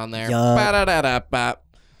 Superman on there. Yuck. Ba-da-da-da-bap.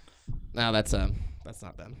 No, that's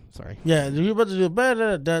not them. Sorry. Yeah, you're about to do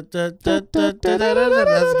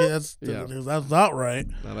that's not right.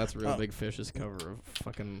 No, that's Real Big Fish's cover of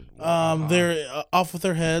fucking. They're off with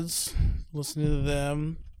their heads. Listening to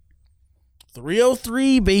them.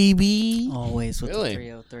 303, baby. Always with Really? the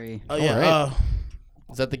 303. Oh yeah. Alright.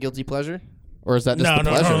 Is that the guilty pleasure? Or is that just No, the no,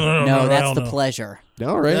 pleasure? No, that's hell the no. pleasure.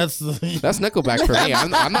 No, right? That's the That's Nickelback for me.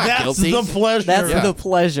 I'm not that's guilty. the pleasure. That's the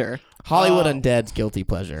pleasure. Hollywood Undead's guilty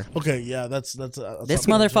pleasure. Okay, yeah, that's This something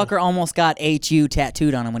motherfucker almost got HU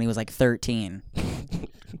tattooed on him when he was like 13.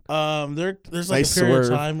 There's like Nice a period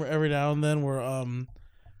swerve. of time every now and then where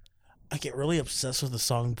I get really obsessed with the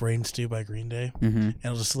song "Brain Stew" by Green Day, and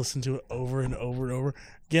I'll just listen to it over and over and over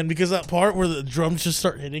again because that part where the drums just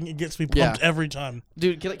start hitting, it gets me pumped Yeah. every time.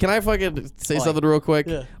 Dude, can I fucking say Like- something real quick?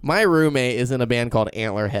 Yeah. My roommate is in a band called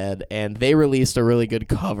Antlerhead, and they released a really good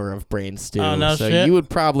cover of Brain Stew. Oh, no so shit? you would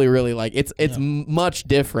probably really like it's much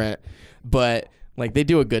different, but like they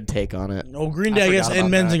do a good take on it. Oh, Green I Day, I guess, forgot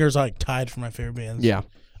and about that. Menzinger's like tied for my favorite bands. Yeah.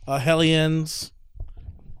 Hellions.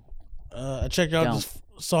 I checked out Don't. this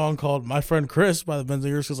song called "My Friend Chris" by the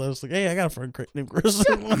Menzingers because I was like, hey, I got a friend named Chris.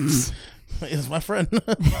 It's my friend.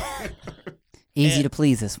 Easy to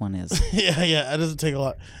please, this one is. yeah, it doesn't take a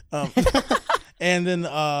lot. And then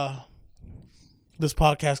this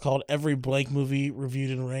podcast called "Every Blank Movie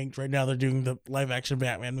Reviewed and Ranked." Right now, they're doing the live-action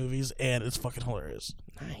Batman movies, and it's fucking hilarious.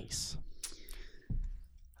 Nice.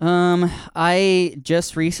 I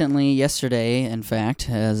just recently, yesterday, in fact,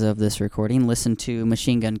 as of this recording, listened to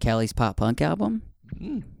Machine Gun Kelly's pop punk album.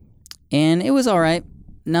 And it was all right.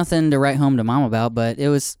 Nothing to write home to mom about, but it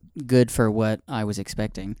was good for what I was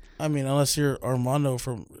expecting. I mean, unless you're Armando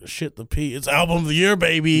from Shit the P, it's album of the year,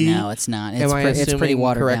 baby. No, it's not. It's, Am I it's pretty assuming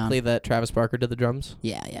watered correctly down. that Travis Barker did the drums?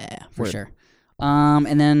 Yeah, for Word. sure.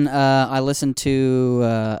 And then I listened to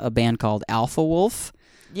a band called Alpha Wolf.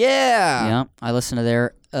 Yeah. Yeah, I listened to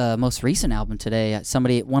their most recent album today.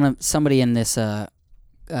 Somebody in this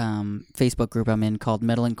Facebook group I'm in called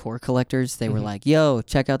Metal and Core Collectors. They were like, "Yo,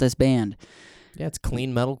 check out this band." Yeah, it's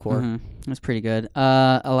clean metalcore. It was pretty good.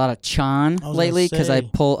 A lot of Chan I was lately gonna because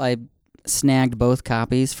I say. snagged both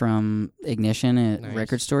copies from Ignition at Nice.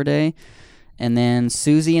 Record Store Day, and then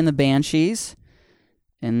Susie and the Banshees,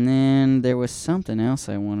 and then there was something else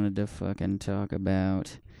I wanted to fucking talk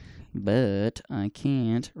about, but I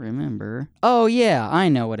can't remember. Oh yeah, I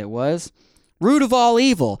know what it was. Root of All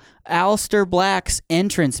Evil, Aleister Black's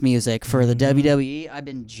entrance music for the WWE. I've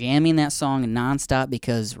been jamming that song nonstop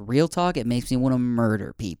because, real talk, it makes me want to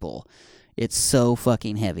murder people. It's so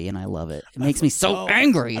fucking heavy, and I love it. It makes me so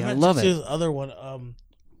angry. I meant love to do it. the other one.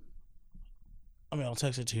 I mean, I'll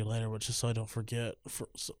text it to you later, but just so I don't forget.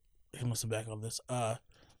 He must have back on this.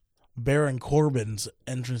 Baron Corbin's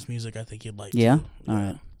entrance music, I think you'd like. Yeah? too. All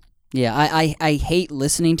right. Yeah, I hate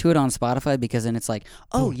listening to it on Spotify because then it's like,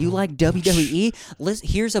 oh, you like WWE?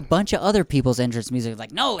 Here's a bunch of other people's entrance music. It's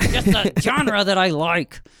like, no, it's just the genre that I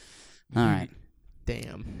like. All right.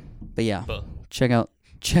 Damn. But yeah, check out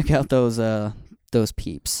those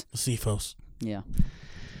peeps. The CFOs. Yeah.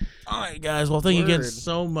 All right, guys. Well, thank you again Word.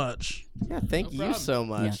 so much. Yeah, thank you so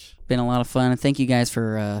much. Yeah. Been a lot of fun. And thank you guys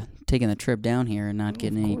for taking the trip down here and not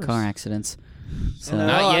getting any course. car accidents. So No,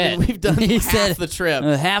 Not I yet. mean, we've done He half said- the trip.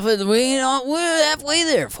 half of the we're halfway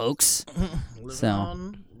there, folks.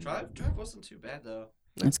 So Drive wasn't too bad though.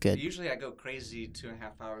 that's good. Usually I go crazy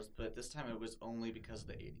 2.5 hours, but this time it was only because of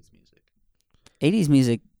the 80s music. 80s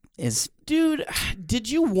music is Dude, did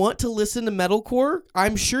you want to listen to metalcore?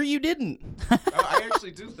 I'm sure you didn't. I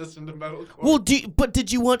actually do listen to metalcore. Well, but did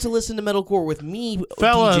you want to listen to metalcore with me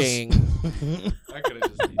Fellas. DJing? I could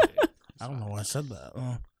have just DJed. I don't know why I said that.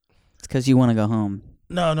 it's because you want to go home.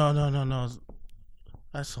 No.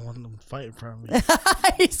 That's the one to fight in front of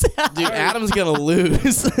me. Dude, Adam's gonna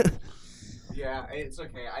lose. Yeah, it's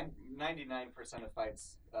okay. 99% of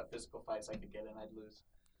fights, physical fights I could get in, I'd lose.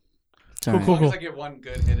 It's all right. As long as I get one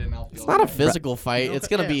good hit in, I'll feel It's not a okay. physical fight. It's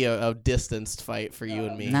gonna be a distanced fight for you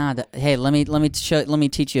and me. Nah, hey, let me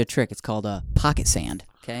teach you a trick. It's called pocket sand.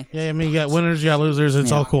 Okay. Yeah, I mean, you got winners, you got losers.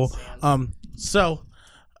 It's Yeah. all cool. So,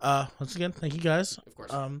 once again, thank you guys. Of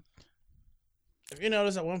course. If you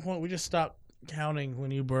notice, at one point we just stopped counting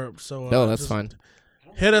when you burp. So No, that's just fine.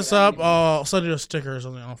 Hit us up. I'll send you a sticker or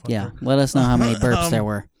something. I'll find Yeah. it. Let us know how many burps there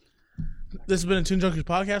were. This has been a Toon Junkies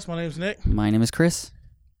podcast. My name is Nick. My name is Chris.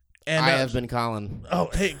 And I have been Colin. Oh,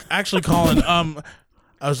 hey, actually, Colin. I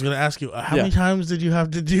was gonna ask you, how many times did you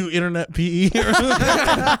have to do internet PE?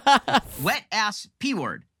 Wet ass P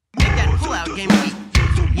word. Make that pull-out game weak.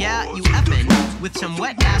 Yeah, you effin' with some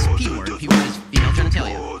wet ass P word. P word is female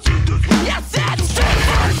genitalia. Yes, that's true.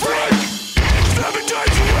 7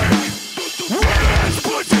 times a week. Wet ass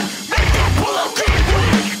pussy. Make that pull-out game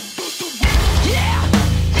weak. Yeah,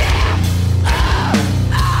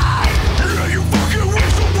 yeah, you fucking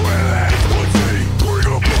with some wet ass pussy. Bring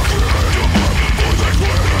a bucket of your mother for that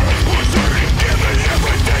wet ass pussy. Give me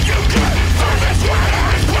everything you got.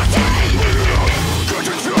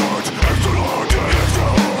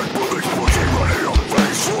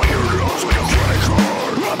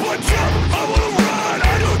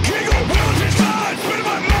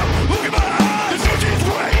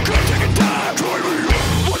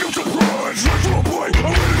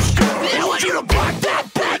 block that